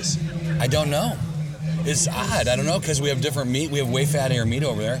think that is? I don't know. It's odd. I don't know because we have different meat. We have way fattier meat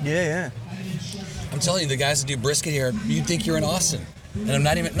over there. Yeah. I'm telling you, the guys that do brisket here, you'd think you're in Austin. And I'm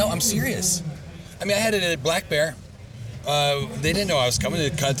not even, no, I'm serious. I mean, I had it at Black Bear. They didn't know I was coming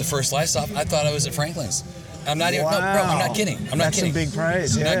to cut the first slice off. I thought I was at Franklin's. I'm not even, no, bro, I'm not kidding. I'm not That's kidding. some big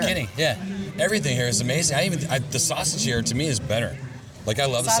praise, I'm yeah. not kidding, yeah. Everything here is amazing. The sausage here, to me, is better. Like, I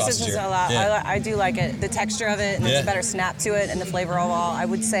love the sausage is here. a lot. Yeah. I do like it. The texture of it, and there's Yeah. a better snap to it, and the flavor overall. I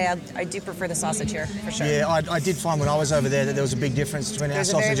would say I do prefer the sausage here for sure. Yeah, I did find when I was over there that there was a big difference between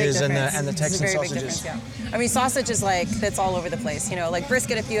There's a our very big sausages difference. and the There's a Texan very big sausages. difference, yeah. I mean, sausage is like that's all over the place. You know, like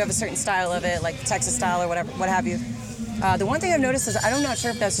brisket, if you have a certain style of it, like Texas style or whatever, what have you. The one thing I've noticed is I'm not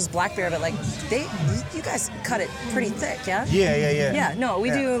sure if that's just Black Bear, but like you guys cut it pretty thick, yeah? Yeah. Yeah, no, we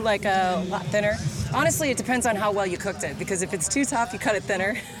do like a lot thinner. Honestly, it depends on how well you cooked it, because if it's too tough, you cut it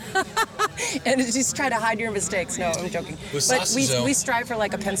thinner. And just try to hide your mistakes. No, I'm joking. With But sausage, though- we strive for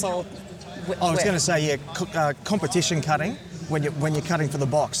like a pencil width. I was going to say, competition cutting when you're cutting for the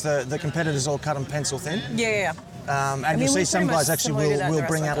box. The competitors all cut them pencil thin. Yeah. And I mean, you'll see we're some pretty guys much actually similar to that in will the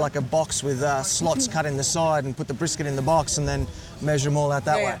bring out restaurant. like a box with slots cut in the side and put the brisket in the box and then measure them all out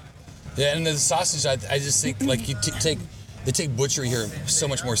that way. Yeah, and the sausage, I just think, like, they take butchery here so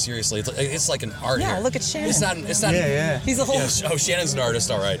much more seriously. It's like an art Yeah, here. look at Shannon. It's not. Yeah. He's a whole. Yeah, oh, Shannon's an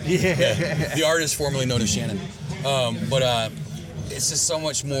artist, all right. Yeah. The artist formerly known as Shannon. But it's just so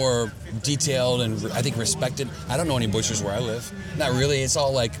much more detailed and I think respected. I don't know any butchers where I live. Not really. It's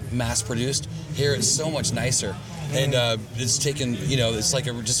all like mass produced. Here it's so much nicer. And it's taken, it's like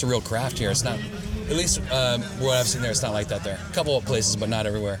just a real craft here. It's not, at least what I've seen there, it's not like that there. A couple of places, but not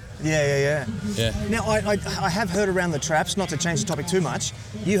everywhere. Yeah. Yeah. Now, I have heard around the traps, not to change the topic too much,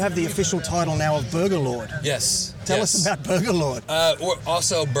 you have the official title now of Burger Lord. Yes. Tell us about Burger Lord. Or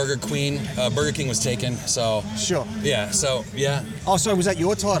also Burger Queen. Burger King was taken, so. Sure. Yeah, so, yeah. Oh, so was that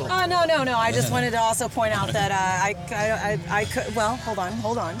your title? Oh, no. I just wanted to also point out that I could. Well,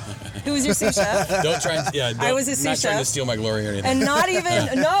 hold on. Who was your sous chef? Don't try and, I was a sous not trying to chef. steal my glory or anything. And not even,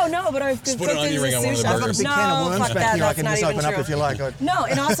 no, but I've Just cooked put an onion as ring a on one of sous the chef. burgers. Big can of worms fuck back that, here I that's can not just even open up true. if you like. No,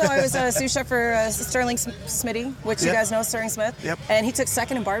 and also I was a sous chef for Sterling Smitty, which you Yep. guys know, Sterling Smith. Yep. And he took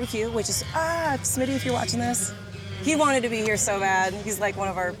second in barbecue, which is, Smitty, if you're watching this, he wanted to be here so bad. He's like one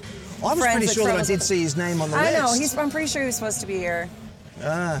of our I was friends pretty that sure that I travels did with- see his name on the I list. know, I'm pretty sure he was supposed to be here.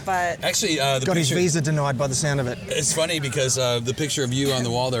 But Actually, the Got his picture, visa denied by the sound of it. it's funny because the picture of you on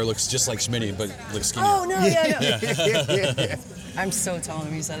the wall there looks just like Schmitty, but looks skinnier. oh no, yeah. I'm so telling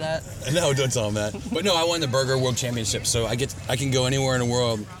him you said that. No, don't tell him that. But no, I won the Burger World Championship, so I can go anywhere in the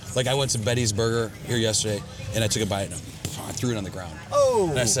world. Like I went to Betty's Burger here yesterday, and I took a bite and I threw it on the ground. Oh.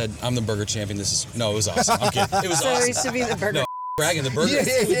 And I said, "I'm the burger champion." It was awesome. I'm kidding. It was So awesome. he should be the burger. No, bragging. The burgers,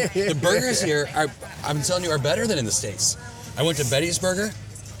 the burgers here are, I'm telling you, are better than in the States. I went to Betty's Burger,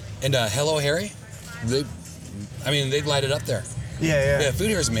 and Hello Harry, they'd light it up there. Yeah, food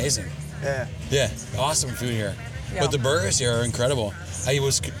here is amazing. Yeah, awesome food here. Yeah. But the burgers here are incredible. I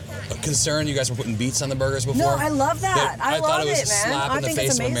was concerned you guys were putting beets on the burgers before. No, I love that. I love thought it was it, a man. slap I in the think it's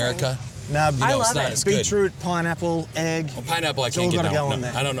face of amazing. America. No, I love it's not it. as good. Beetroot, pineapple, egg. Well, pineapple, I It's all can't get gotta down. go on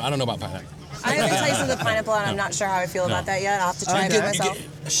No, there. I don't know about pineapple. I haven't tasted the pineapple, and I'm not sure how I feel about that yet. I'll have to try it out myself. You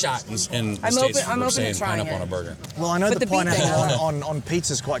get a shot in the I'm States open- I'm for open to saying trying pineapple it. on a burger. Well, I know But the the beet thing, pineapple I love. on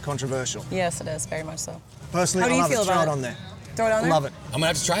pizza is quite controversial. Yes, it is very much so. Personally, How do I you love feel it. Throw about it it? on there. Throw it on there. Love it. I'm gonna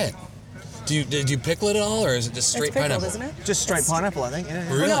have to try it. Did you pickle it at all, or is it just straight It's pickled, pineapple? isn't it? Just straight pineapple, I think. Yeah.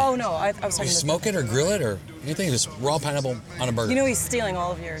 Really? Oh, no, I was You talking. smoke it or grill it or anything? Just raw pineapple on a burger. You know he's stealing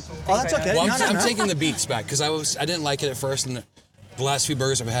all of your. Oh, that's okay. Well, No, I'm no. taking the beets back because I didn't like it at first, and the last few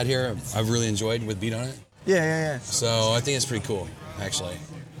burgers I've had here, I've really enjoyed with beet on it. Yeah. So I think it's pretty cool, actually.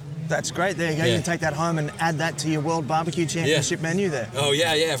 That's great. There you go. You Yeah. can take that home and add that to your World Barbecue Championship menu there. Oh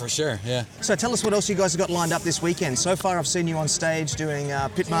yeah, for sure. Yeah. So tell us what else you guys have got lined up this weekend. So far, I've seen you on stage doing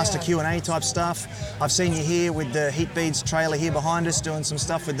Pitmaster Q&A type stuff. I've seen you here with the Heat Beads trailer here behind us doing some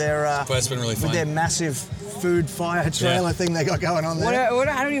stuff with their That's been really fun. with their massive food fire trailer thing they got going on there.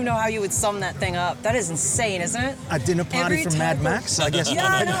 I don't even know how you would sum that thing up. That is insane, isn't it? A dinner party Every from Mad type of- Max, I guess. Yeah,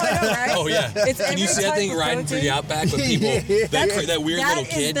 I know, right? Oh yeah. It's Can you every see that type thing of riding through the protein. outback with people? That weird little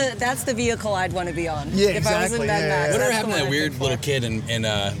kid. That's the vehicle I'd want to be on. Yeah, if I was exactly, in Mad yeah, Max. yeah. Whatever that's happened the to that one I'd weird pick little for. kid in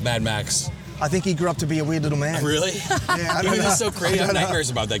Mad Max? I think he grew up to be a weird little man. Really? Yeah, I He don't know. was so crazy. I I have don't know. nightmares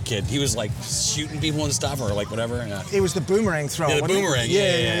about that kid. He was like shooting people and stuff, or like whatever. Yeah. It was the boomerang throw. Yeah, the wasn't it? boomerang.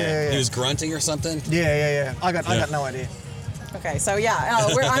 Yeah. He was grunting or something. Yeah. I got no idea. Okay, so yeah,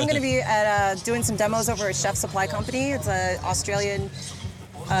 I'm going to be at doing some demos over at Chef Supply Company. It's an Australian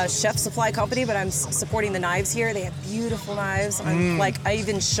chef supply company, but I'm supporting the knives here. They have beautiful knives. I'm I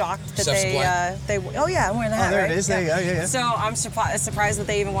even shocked that Chef they. Oh yeah, I'm wearing the hat. there it right? is. There you go. Yeah. So I'm surprised that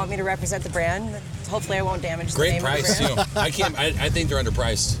they even want me to represent the brand. Hopefully, I won't damage the Great name price of the too. brand. I think they're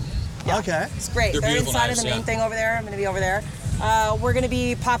underpriced. Okay. It's great. They're They're beautiful inside knives, of the main yeah. thing over there. I'm going to be over there. We're going to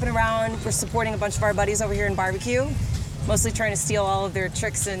be popping around. We're supporting a bunch of our buddies over here in barbecue. Mostly trying to steal all of their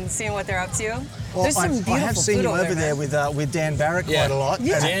tricks and seeing what they're up to. Well, There's some beautiful I have seen food you over over there man. with Dan Barrett Yeah. quite a lot.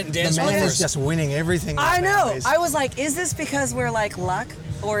 Yeah. And Dan's the one man of is us. just winning everything. I know. nowadays. I was like, is this because we're like luck?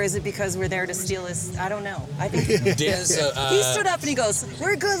 Or is it because we're there to steal his? I don't know. I think Dan's. he stood up and he goes,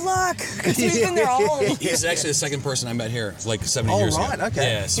 "We're good luck," because we've been there all. He's actually the second person I met here, like 70 Oh, years right, ago. okay.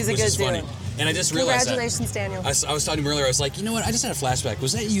 Yeah, He's a which good is funny. dude. And I just realized that. Congratulations, Daniel. I was talking to him earlier. I was like, you know what? I just had a flashback.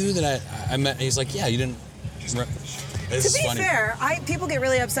 Was that you that I met? And he's like, yeah, you didn't. This To is be funny. fair, people get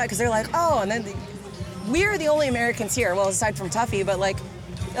really upset because they're like, oh, and then we're the only Americans here. Well, aside from Tuffy, but like,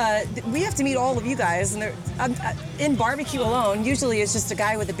 we have to meet all of you guys. And in barbecue alone, usually it's just a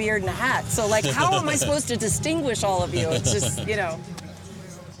guy with a beard and a hat. So like, how am I supposed to distinguish all of you? It's just,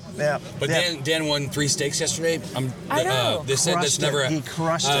 Yeah. But yeah. Dan won 3 steaks yesterday. I know. They said that's Crushed never. it. He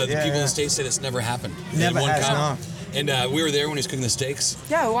crushed it. The Yeah, people in yeah. the States said it's never happened. Never in one has, cup. no. And we were there when he was cooking the steaks.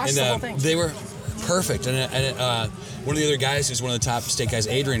 Yeah, we watched and, the whole thing. They were perfect. And one of the other guys, who's one of the top steak guys,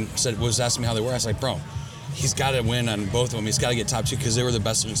 Adrian, was asking me how they were. I was like, bro, he's got to win on both of them. He's got to get top 2 because they were the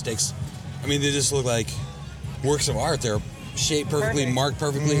best looking steaks. I mean, they just look like works of art. They're shaped perfectly, Perfect. marked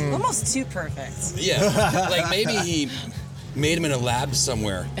perfectly. Almost too perfect. Yeah, like maybe he made him in a lab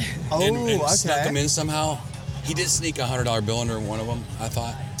somewhere and okay. snuck him in somehow. He did sneak a $100 bill under one of them, I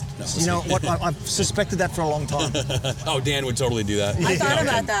thought. No, You know what? I've suspected that for a long time. Oh, Dan would totally do that. I thought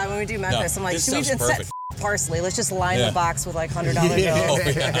about that when we do Memphis. I'm like, this should we stuff's just set perfect. parsley? Let's just line Yeah. the box with like $100 Yeah. bills. Oh,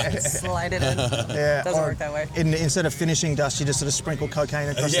 yeah. Slide it in. Yeah. Doesn't or work that way. Instead of finishing dust, you just sort of sprinkle cocaine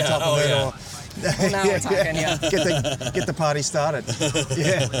across the Yeah, top oh, of it. yeah. Or Well, now we're talking, yeah. get the party started.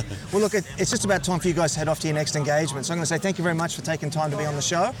 Yeah. Well, look, it's just about time for you guys to head off to your next engagement. So I'm going to say thank you very much for taking time to be on the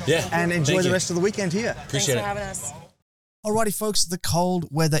show. Yeah, And enjoy thank the you. rest of the weekend here. Appreciate Thanks for it. having us. Alrighty, folks, the cold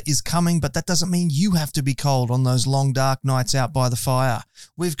weather is coming, but that doesn't mean you have to be cold on those long, dark nights out by the fire.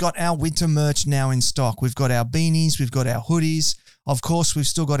 We've got our winter merch now in stock. We've got our beanies, we've got our hoodies. Of course, we've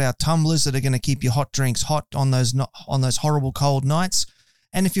still got our tumblers that are going to keep your hot drinks hot on those horrible cold nights.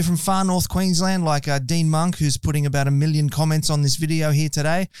 And if you're from far north Queensland, like Dean Monk, who's putting about 1 million comments on this video here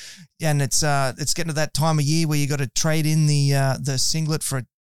today, and it's getting to that time of year where you got to trade in the singlet for a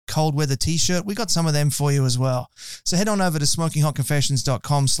cold weather t-shirt, we got some of them for you as well. So head on over to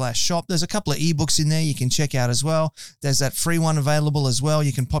smokinghotconfessions.com/shop. There's a couple of ebooks in there you can check out as well. There's that free one available as well.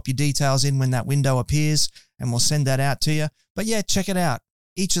 You can pop your details in when that window appears and we'll send that out to you. But yeah, check it out.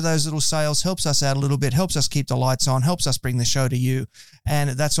 Each of those little sales helps us out a little bit, helps us keep the lights on, helps us bring the show to you.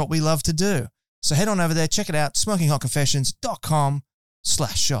 And that's what we love to do. So head on over there, check it out,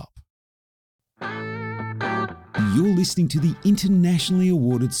 smokinghotconfessions.com/shop. You're listening to the internationally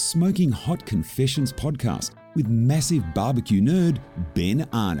awarded Smoking Hot Confessions podcast with massive barbecue nerd Ben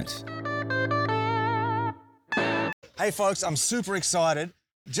Arnott. Hey folks, I'm super excited.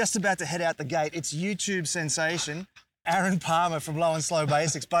 Just about to head out the gate. It's YouTube sensation, Aaron Palmer from Low and Slow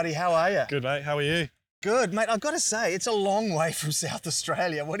Basics. Buddy, how are you? Good, mate. How are you? Good, mate. I've got to say, it's a long way from South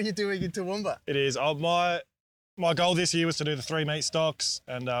Australia. What are you doing in Toowoomba? It is. My goal this year was to do the 3 meat stocks,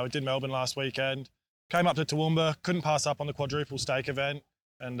 and we did Melbourne last weekend. Came up to Toowoomba, couldn't pass up on the quadruple steak event,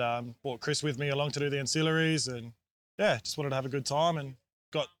 and brought Chris with me along to do the ancillaries, and yeah, just wanted to have a good time, and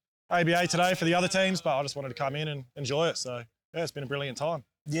got ABA today for the other teams, but I just wanted to come in and enjoy it. So yeah, it's been a brilliant time.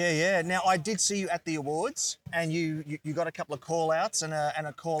 Yeah. Now, I did see you at the awards, and you got a couple of call-outs and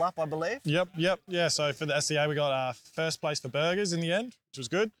a call-up, I believe. Yep. Yeah, so for the SCA, we got first place for burgers in the end, which was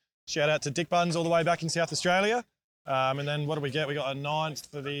good. Shout out to Dick Buns all the way back in South Australia. And then what do we get? We got a 9th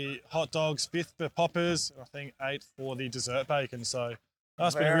for the hot dogs, 5th for poppers, I think 8th for the dessert bacon. So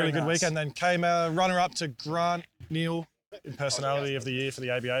that's been a really good weekend. Then came runner-up to Grant Neal in Personality of the Year for the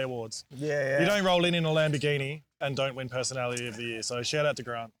ABA Awards. Yeah. You don't roll in a Lamborghini and don't win Personality of the Year. So shout out to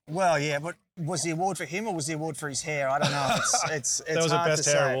Grant. Well, yeah, but was the award for him or was the award for his hair? I don't know. It's that was hard a best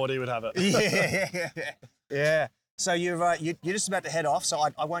to hair say. award, he would have it. Yeah. So you're just about to head off, so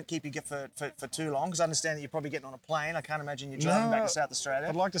I won't keep you for too long, because I understand that you're probably getting on a plane. I can't imagine you're driving back to South Australia.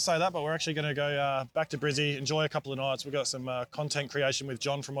 I'd like to say that, but we're actually going to go back to Brizzy, enjoy a couple of nights. We've got some content creation with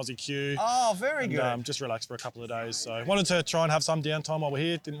John from Aussie Q. Oh, very good. Just relax for a couple of days. So wanted to try and have some downtime while we're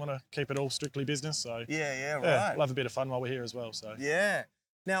here. Didn't want to keep it all strictly business. So yeah, right. We'll have a bit of fun while we're here as well. So yeah.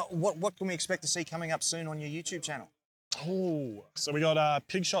 Now, what can we expect to see coming up soon on your YouTube channel? Oh, so we got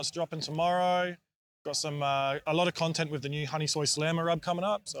pig shots dropping tomorrow. Got some a lot of content with the new honey soy slammer rub coming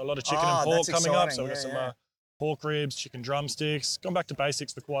up. So a lot of chicken and pork coming up. So we've got some pork ribs, chicken drumsticks. Gone back to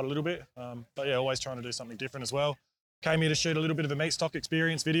basics for quite a little bit. But yeah, always trying to do something different as well. Came here to shoot a little bit of a Meatstock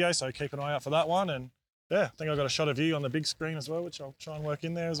experience video, so keep an eye out for that one. And yeah, I think I got a shot of you on the big screen as well, which I'll try and work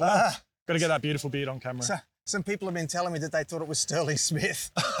in there as well. Got to get that beautiful beard on camera. So, some people have been telling me that they thought it was Sterling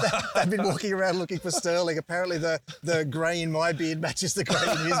Smith. They've been walking around looking for Sterling. Apparently the grey in my beard matches the grey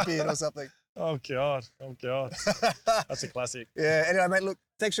in his beard or something. Oh God. That's a classic. Yeah, anyway, mate, look,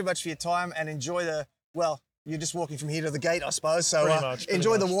 thanks so much for your time and enjoy you're just walking from here to the gate, I suppose. So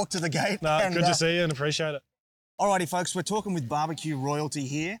enjoy the walk to the gate. Good to see you and appreciate it. Alrighty, folks, we're talking with barbecue royalty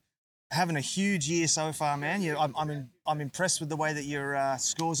here. Having a huge year so far, man. I'm impressed with the way that your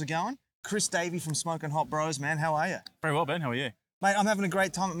scores are going. Chris Davey from Smoking Hot Bros, man. How are you? Very well, Ben. How are you? Mate, I'm having a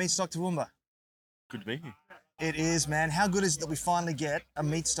great time at Meatstock Toowoomba. Good to be here. It is, man. How good is it that we finally get a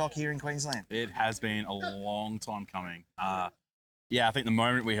Meatstock here in Queensland? It has been a long time coming. Yeah, I think the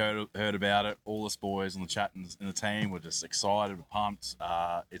moment we heard about it, all us boys on the chat and the team were just excited, pumped.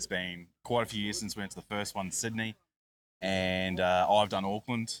 It's been quite a few years since we went to the first one in Sydney, and I've done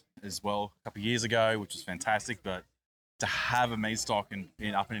Auckland as well a couple of years ago, which was fantastic. But to have a Meatstock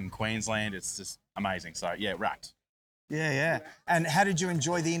up in Queensland, it's just amazing. So yeah, racked. Yeah. And how did you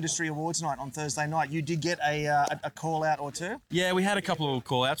enjoy the industry awards night on Thursday night? You did get a call out or two? Yeah, we had a couple of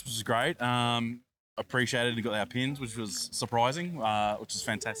call outs, which was great. Appreciated and got our pins, which was surprising, which is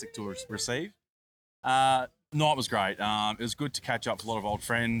fantastic to receive. Night was great. It was good to catch up with a lot of old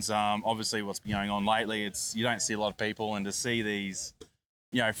friends. Obviously, what's been going on lately, you don't see a lot of people, and to see these,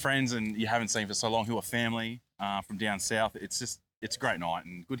 friends and you haven't seen for so long who are family from down south, it's a great night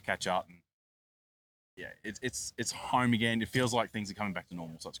and good to catch up. And yeah, it's home again. It feels like things are coming back to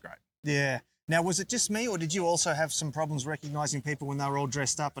normal, so it's great. Yeah. Now, was it just me, or did you also have some problems recognising people when they were all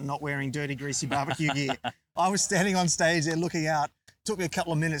dressed up and not wearing dirty, greasy barbecue gear? I was standing on stage there looking out. It took me a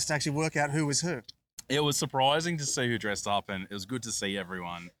couple of minutes to actually work out who was who. It was surprising to see who dressed up, and it was good to see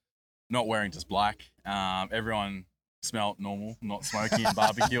everyone not wearing just black. Everyone smelled normal, not smoky and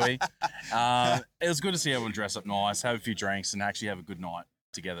barbecuey. It was good to see everyone dress up nice, have a few drinks, and actually have a good night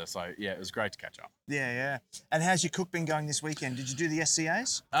together. So yeah, it was great to catch up. Yeah. And how's your cook been going this weekend? Did you do the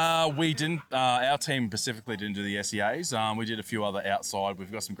SCAs? We didn't. Our team specifically didn't do the SCAs. We did a few other outside.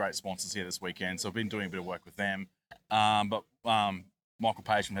 We've got some great sponsors here this weekend, so I've been doing a bit of work with them. But Michael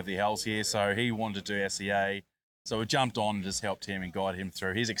Page from Heavy Hells here, so he wanted to do SEA. So we jumped on and just helped him and guided him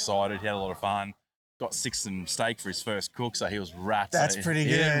through. He's excited. He had a lot of fun. Got 6 and steak for his first cook, so he was wrapped. That's so pretty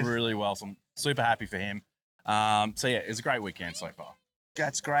he did good. really well, so I'm super happy for him. So yeah, it's a great weekend so far.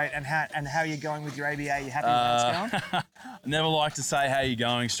 That's great. And how are you going with your ABA? Are you happy with how it's going? Never like to say how you're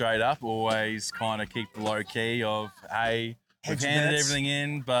going straight up. Always kind of keep the low key of, hey, we've Hedge your handed bets. everything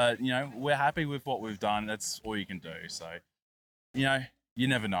in, but, you know, we're happy with what we've done. That's all you can do. So, you know, you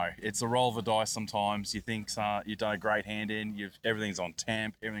never know. It's a roll of the dice sometimes. You think you've done a great hand in. Everything's on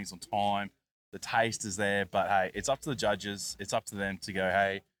temp. Everything's on time. The taste is there. But, hey, it's up to the judges. It's up to them to go,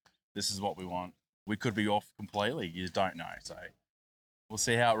 hey, this is what we want. We could be off completely. You just don't know. So we'll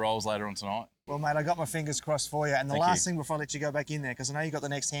see how it rolls later on tonight. Well, mate, I got my fingers crossed for you. And the Thank last you. thing before I let you go back in there, because I know you got the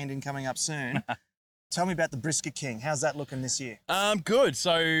next hand in coming up soon. Tell me about the Brisket King. How's that looking this year? Good.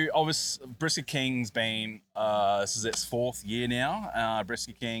 So Brisket King's been this is its 4th year now,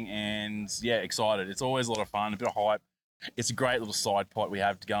 Brisket King, and yeah, excited. It's always a lot of fun, a bit of hype. It's a great little side pot we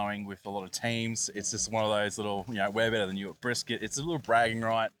have going with a lot of teams. It's just one of those little, you know, we're better than you at brisket. It's a little bragging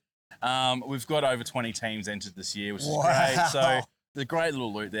right. We've got over 20 teams entered this year, which is great. So the great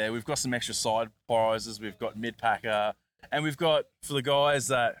little loot there. We've got some extra side prizes. We've got mid-packer, and we've got, for the guys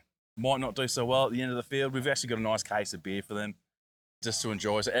that might not do so well at the end of the field, we've actually got a nice case of beer for them just to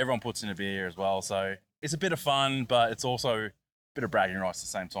enjoy. So everyone puts in a beer as well. So it's a bit of fun, but it's also a bit of bragging rights at the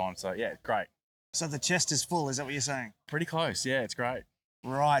same time. So yeah, great. So the chest is full, is that what you're saying? Pretty close. Yeah, it's great.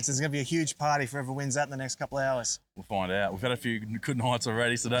 Right, so there's going to be a huge party for whoever wins that in the next couple of hours. We'll find out. We've had a few good nights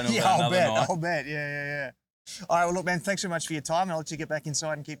already, so don't know Yeah, about I'll another bet. night. I'll bet. Yeah. All right, well, look, man, thanks so much for your time. And I'll let you get back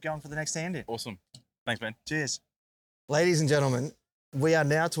inside and keep going for the next hand in. Awesome. Thanks, man. Cheers. Ladies and gentlemen, we are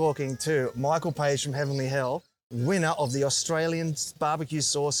now talking to Michael Page from Heavenly Hell, winner of the Australian Barbecue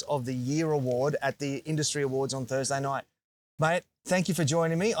Sauce of the Year award at the Industry Awards on Thursday night. Mate, thank you for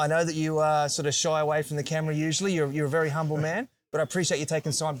joining me. I know that you sort of shy away from the camera usually. You're a very humble man, but I appreciate you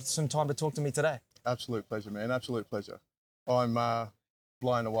taking some time to talk to me today. Absolute pleasure, man. Absolute pleasure. I'm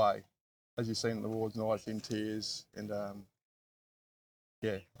blown away. As you've seen at the awards night, it's in tears. And,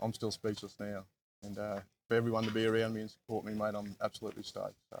 yeah, I'm still speechless now. And for everyone to be around me and support me, mate, I'm absolutely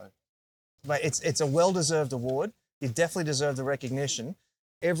stoked. So, Mate, it's a well-deserved award. You definitely deserve the recognition.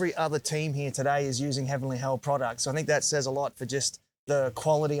 Every other team here today is using Heavenly Hell products. So I think that says a lot for just the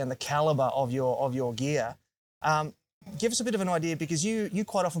quality and the caliber of your gear. Give us a bit of an idea, because you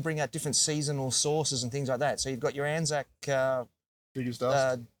quite often bring out different seasonal sauces and things like that. So you've got your Anzac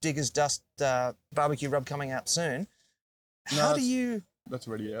Digger's Dust barbecue rub coming out soon. How do you... That's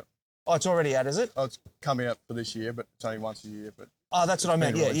already out. Oh, it's already out, is it? Oh, it's coming out for this year, but it's only once a year. But oh, that's what I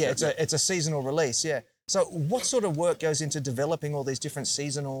meant. been Yeah. released, It's a seasonal release. Yeah. So what sort of work goes into developing all these different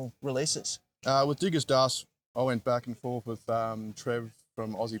seasonal releases? With Digger's Dust, I went back and forth with Trev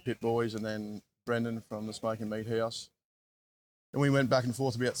from Aussie Pit Boys and then Brendan from the Smoking Meat House. And we went back and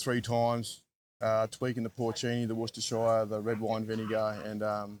forth about 3 times, tweaking the porcini, the Worcestershire, the red wine vinegar,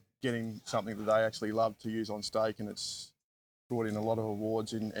 and getting something that they actually love to use on steak. And it's brought in a lot of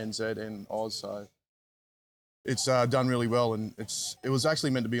awards in NZ and Oz. So it's done really well. And it was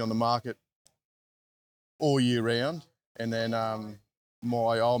actually meant to be on the market all year round. And then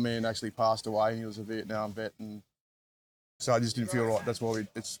my old man actually passed away, and he was a Vietnam vet. And so I just didn't feel right. That's why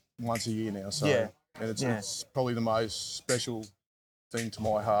it's once a year now. So, yeah. And it's probably the most special thing to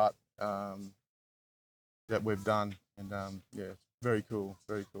my heart that we've done. And yeah, it's very cool,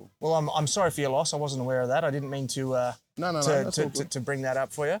 very cool. Well, I'm sorry for your loss. I wasn't aware of that. I didn't mean to to bring that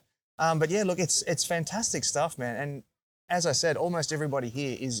up for you. But yeah, look, it's fantastic stuff, man. And as I said, almost everybody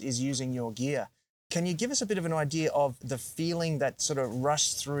here is using your gear. Can you give us a bit of an idea of the feeling that sort of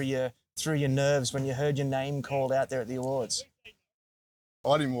rushed through your nerves when you heard your name called out there at the awards?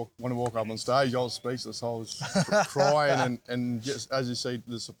 I didn't want to walk up on stage. I was speechless. I was crying, and just as you see,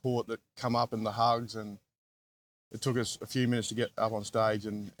 the support that come up and the hugs, and it took us a few minutes to get up on stage,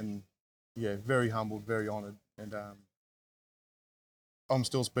 and yeah, very humbled, very honoured, and I'm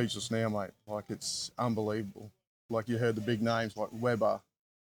still speechless now, mate. Like, it's unbelievable. Like, you heard the big names like Weber,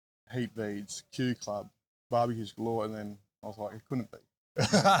 Heat Beads, Q Club, Barbecues Galore, and then I was like, it couldn't be.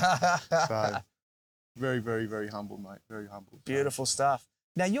 So, very, very, very humbled, mate. Very humbled. Beautiful stuff.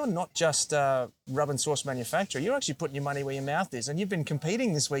 Now, you're not just a rub and sauce manufacturer. You're actually putting your money where your mouth is, and you've been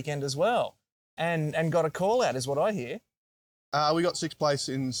competing this weekend as well, and got a call out, is what I hear. We got 6th place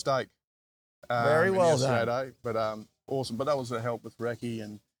in steak. Very well done. Saturday, but awesome. But that was a help with Recce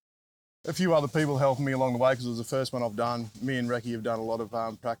and a few other people helping me along the way, because it was the first one I've done. Me and Recce have done a lot of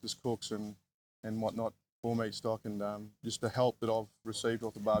practice cooks and whatnot for Meatstock, and just the help that I've received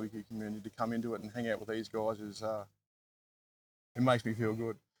off the barbecue community to come into it and hang out with these guys is it makes me feel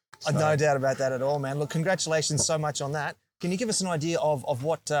good. No doubt about that at all, man. Look, congratulations so much on that. Can you give us an idea of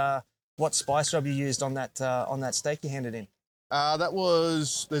what spice rub you used on that steak you handed in?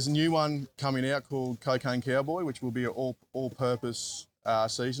 There's a new one coming out called Cocaine Cowboy, which will be an all-purpose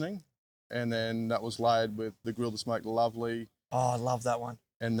seasoning. And then that was layered with the Grill to Smoke Lovely. Oh, I love that one.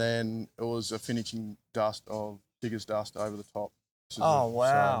 And then it was a finishing dust of Digger's Dust over the top. Oh,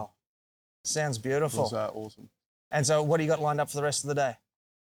 wow. Sounds beautiful. It was awesome. And so what do you got lined up for the rest of the day?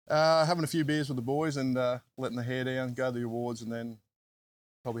 Having a few beers with the boys and letting the hair down, go to the awards, and then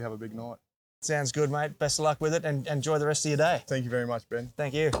probably have a big night. Sounds good, mate. Best of luck with it and enjoy the rest of your day. Thank you very much, Ben.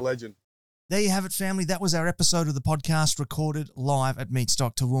 Thank you. Legend. There you have it, family. That was our episode of the podcast recorded live at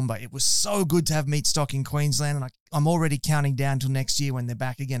Meatstock Toowoomba. It was so good to have Meatstock in Queensland, and I'm already counting down till next year when they're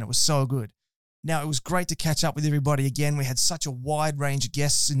back again. It was so good. Now, it was great to catch up with everybody again. We had such a wide range of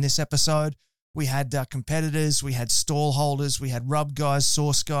guests in this episode. We had competitors, we had stall holders, we had rub guys,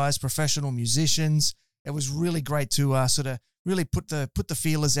 sauce guys, professional musicians. It was really great to sort of really put the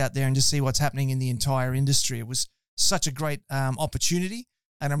feelers out there and just see what's happening in the entire industry. It was such a great opportunity,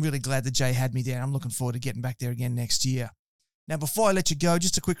 and I'm really glad that Jay had me there. I'm looking forward to getting back there again next year. Now, before I let you go,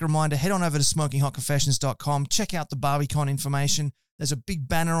 just a quick reminder, head on over to SmokingHotConfessions.com, check out the BarbieCon information. There's a big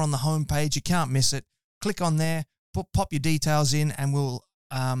banner on the homepage. You can't miss it. Click on there, pop your details in, and we'll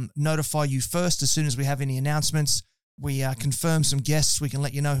notify you first as soon as we have any announcements. We confirm some guests. We can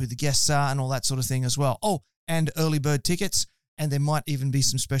let you know who the guests are and all that sort of thing as well. Oh, and early bird tickets. And there might even be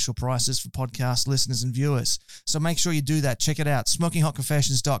some special prices for podcast listeners and viewers. So make sure you do that. Check it out.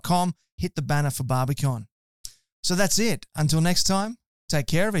 SmokingHotConfessions.com. Hit the banner for BarbieCon. So that's it. Until next time, take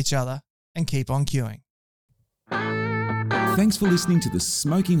care of each other and keep on queuing. Thanks for listening to the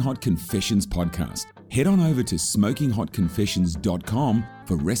Smoking Hot Confessions podcast. Head on over to SmokingHotConfessions.com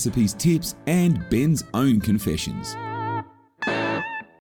for recipes, tips, and Ben's own confessions.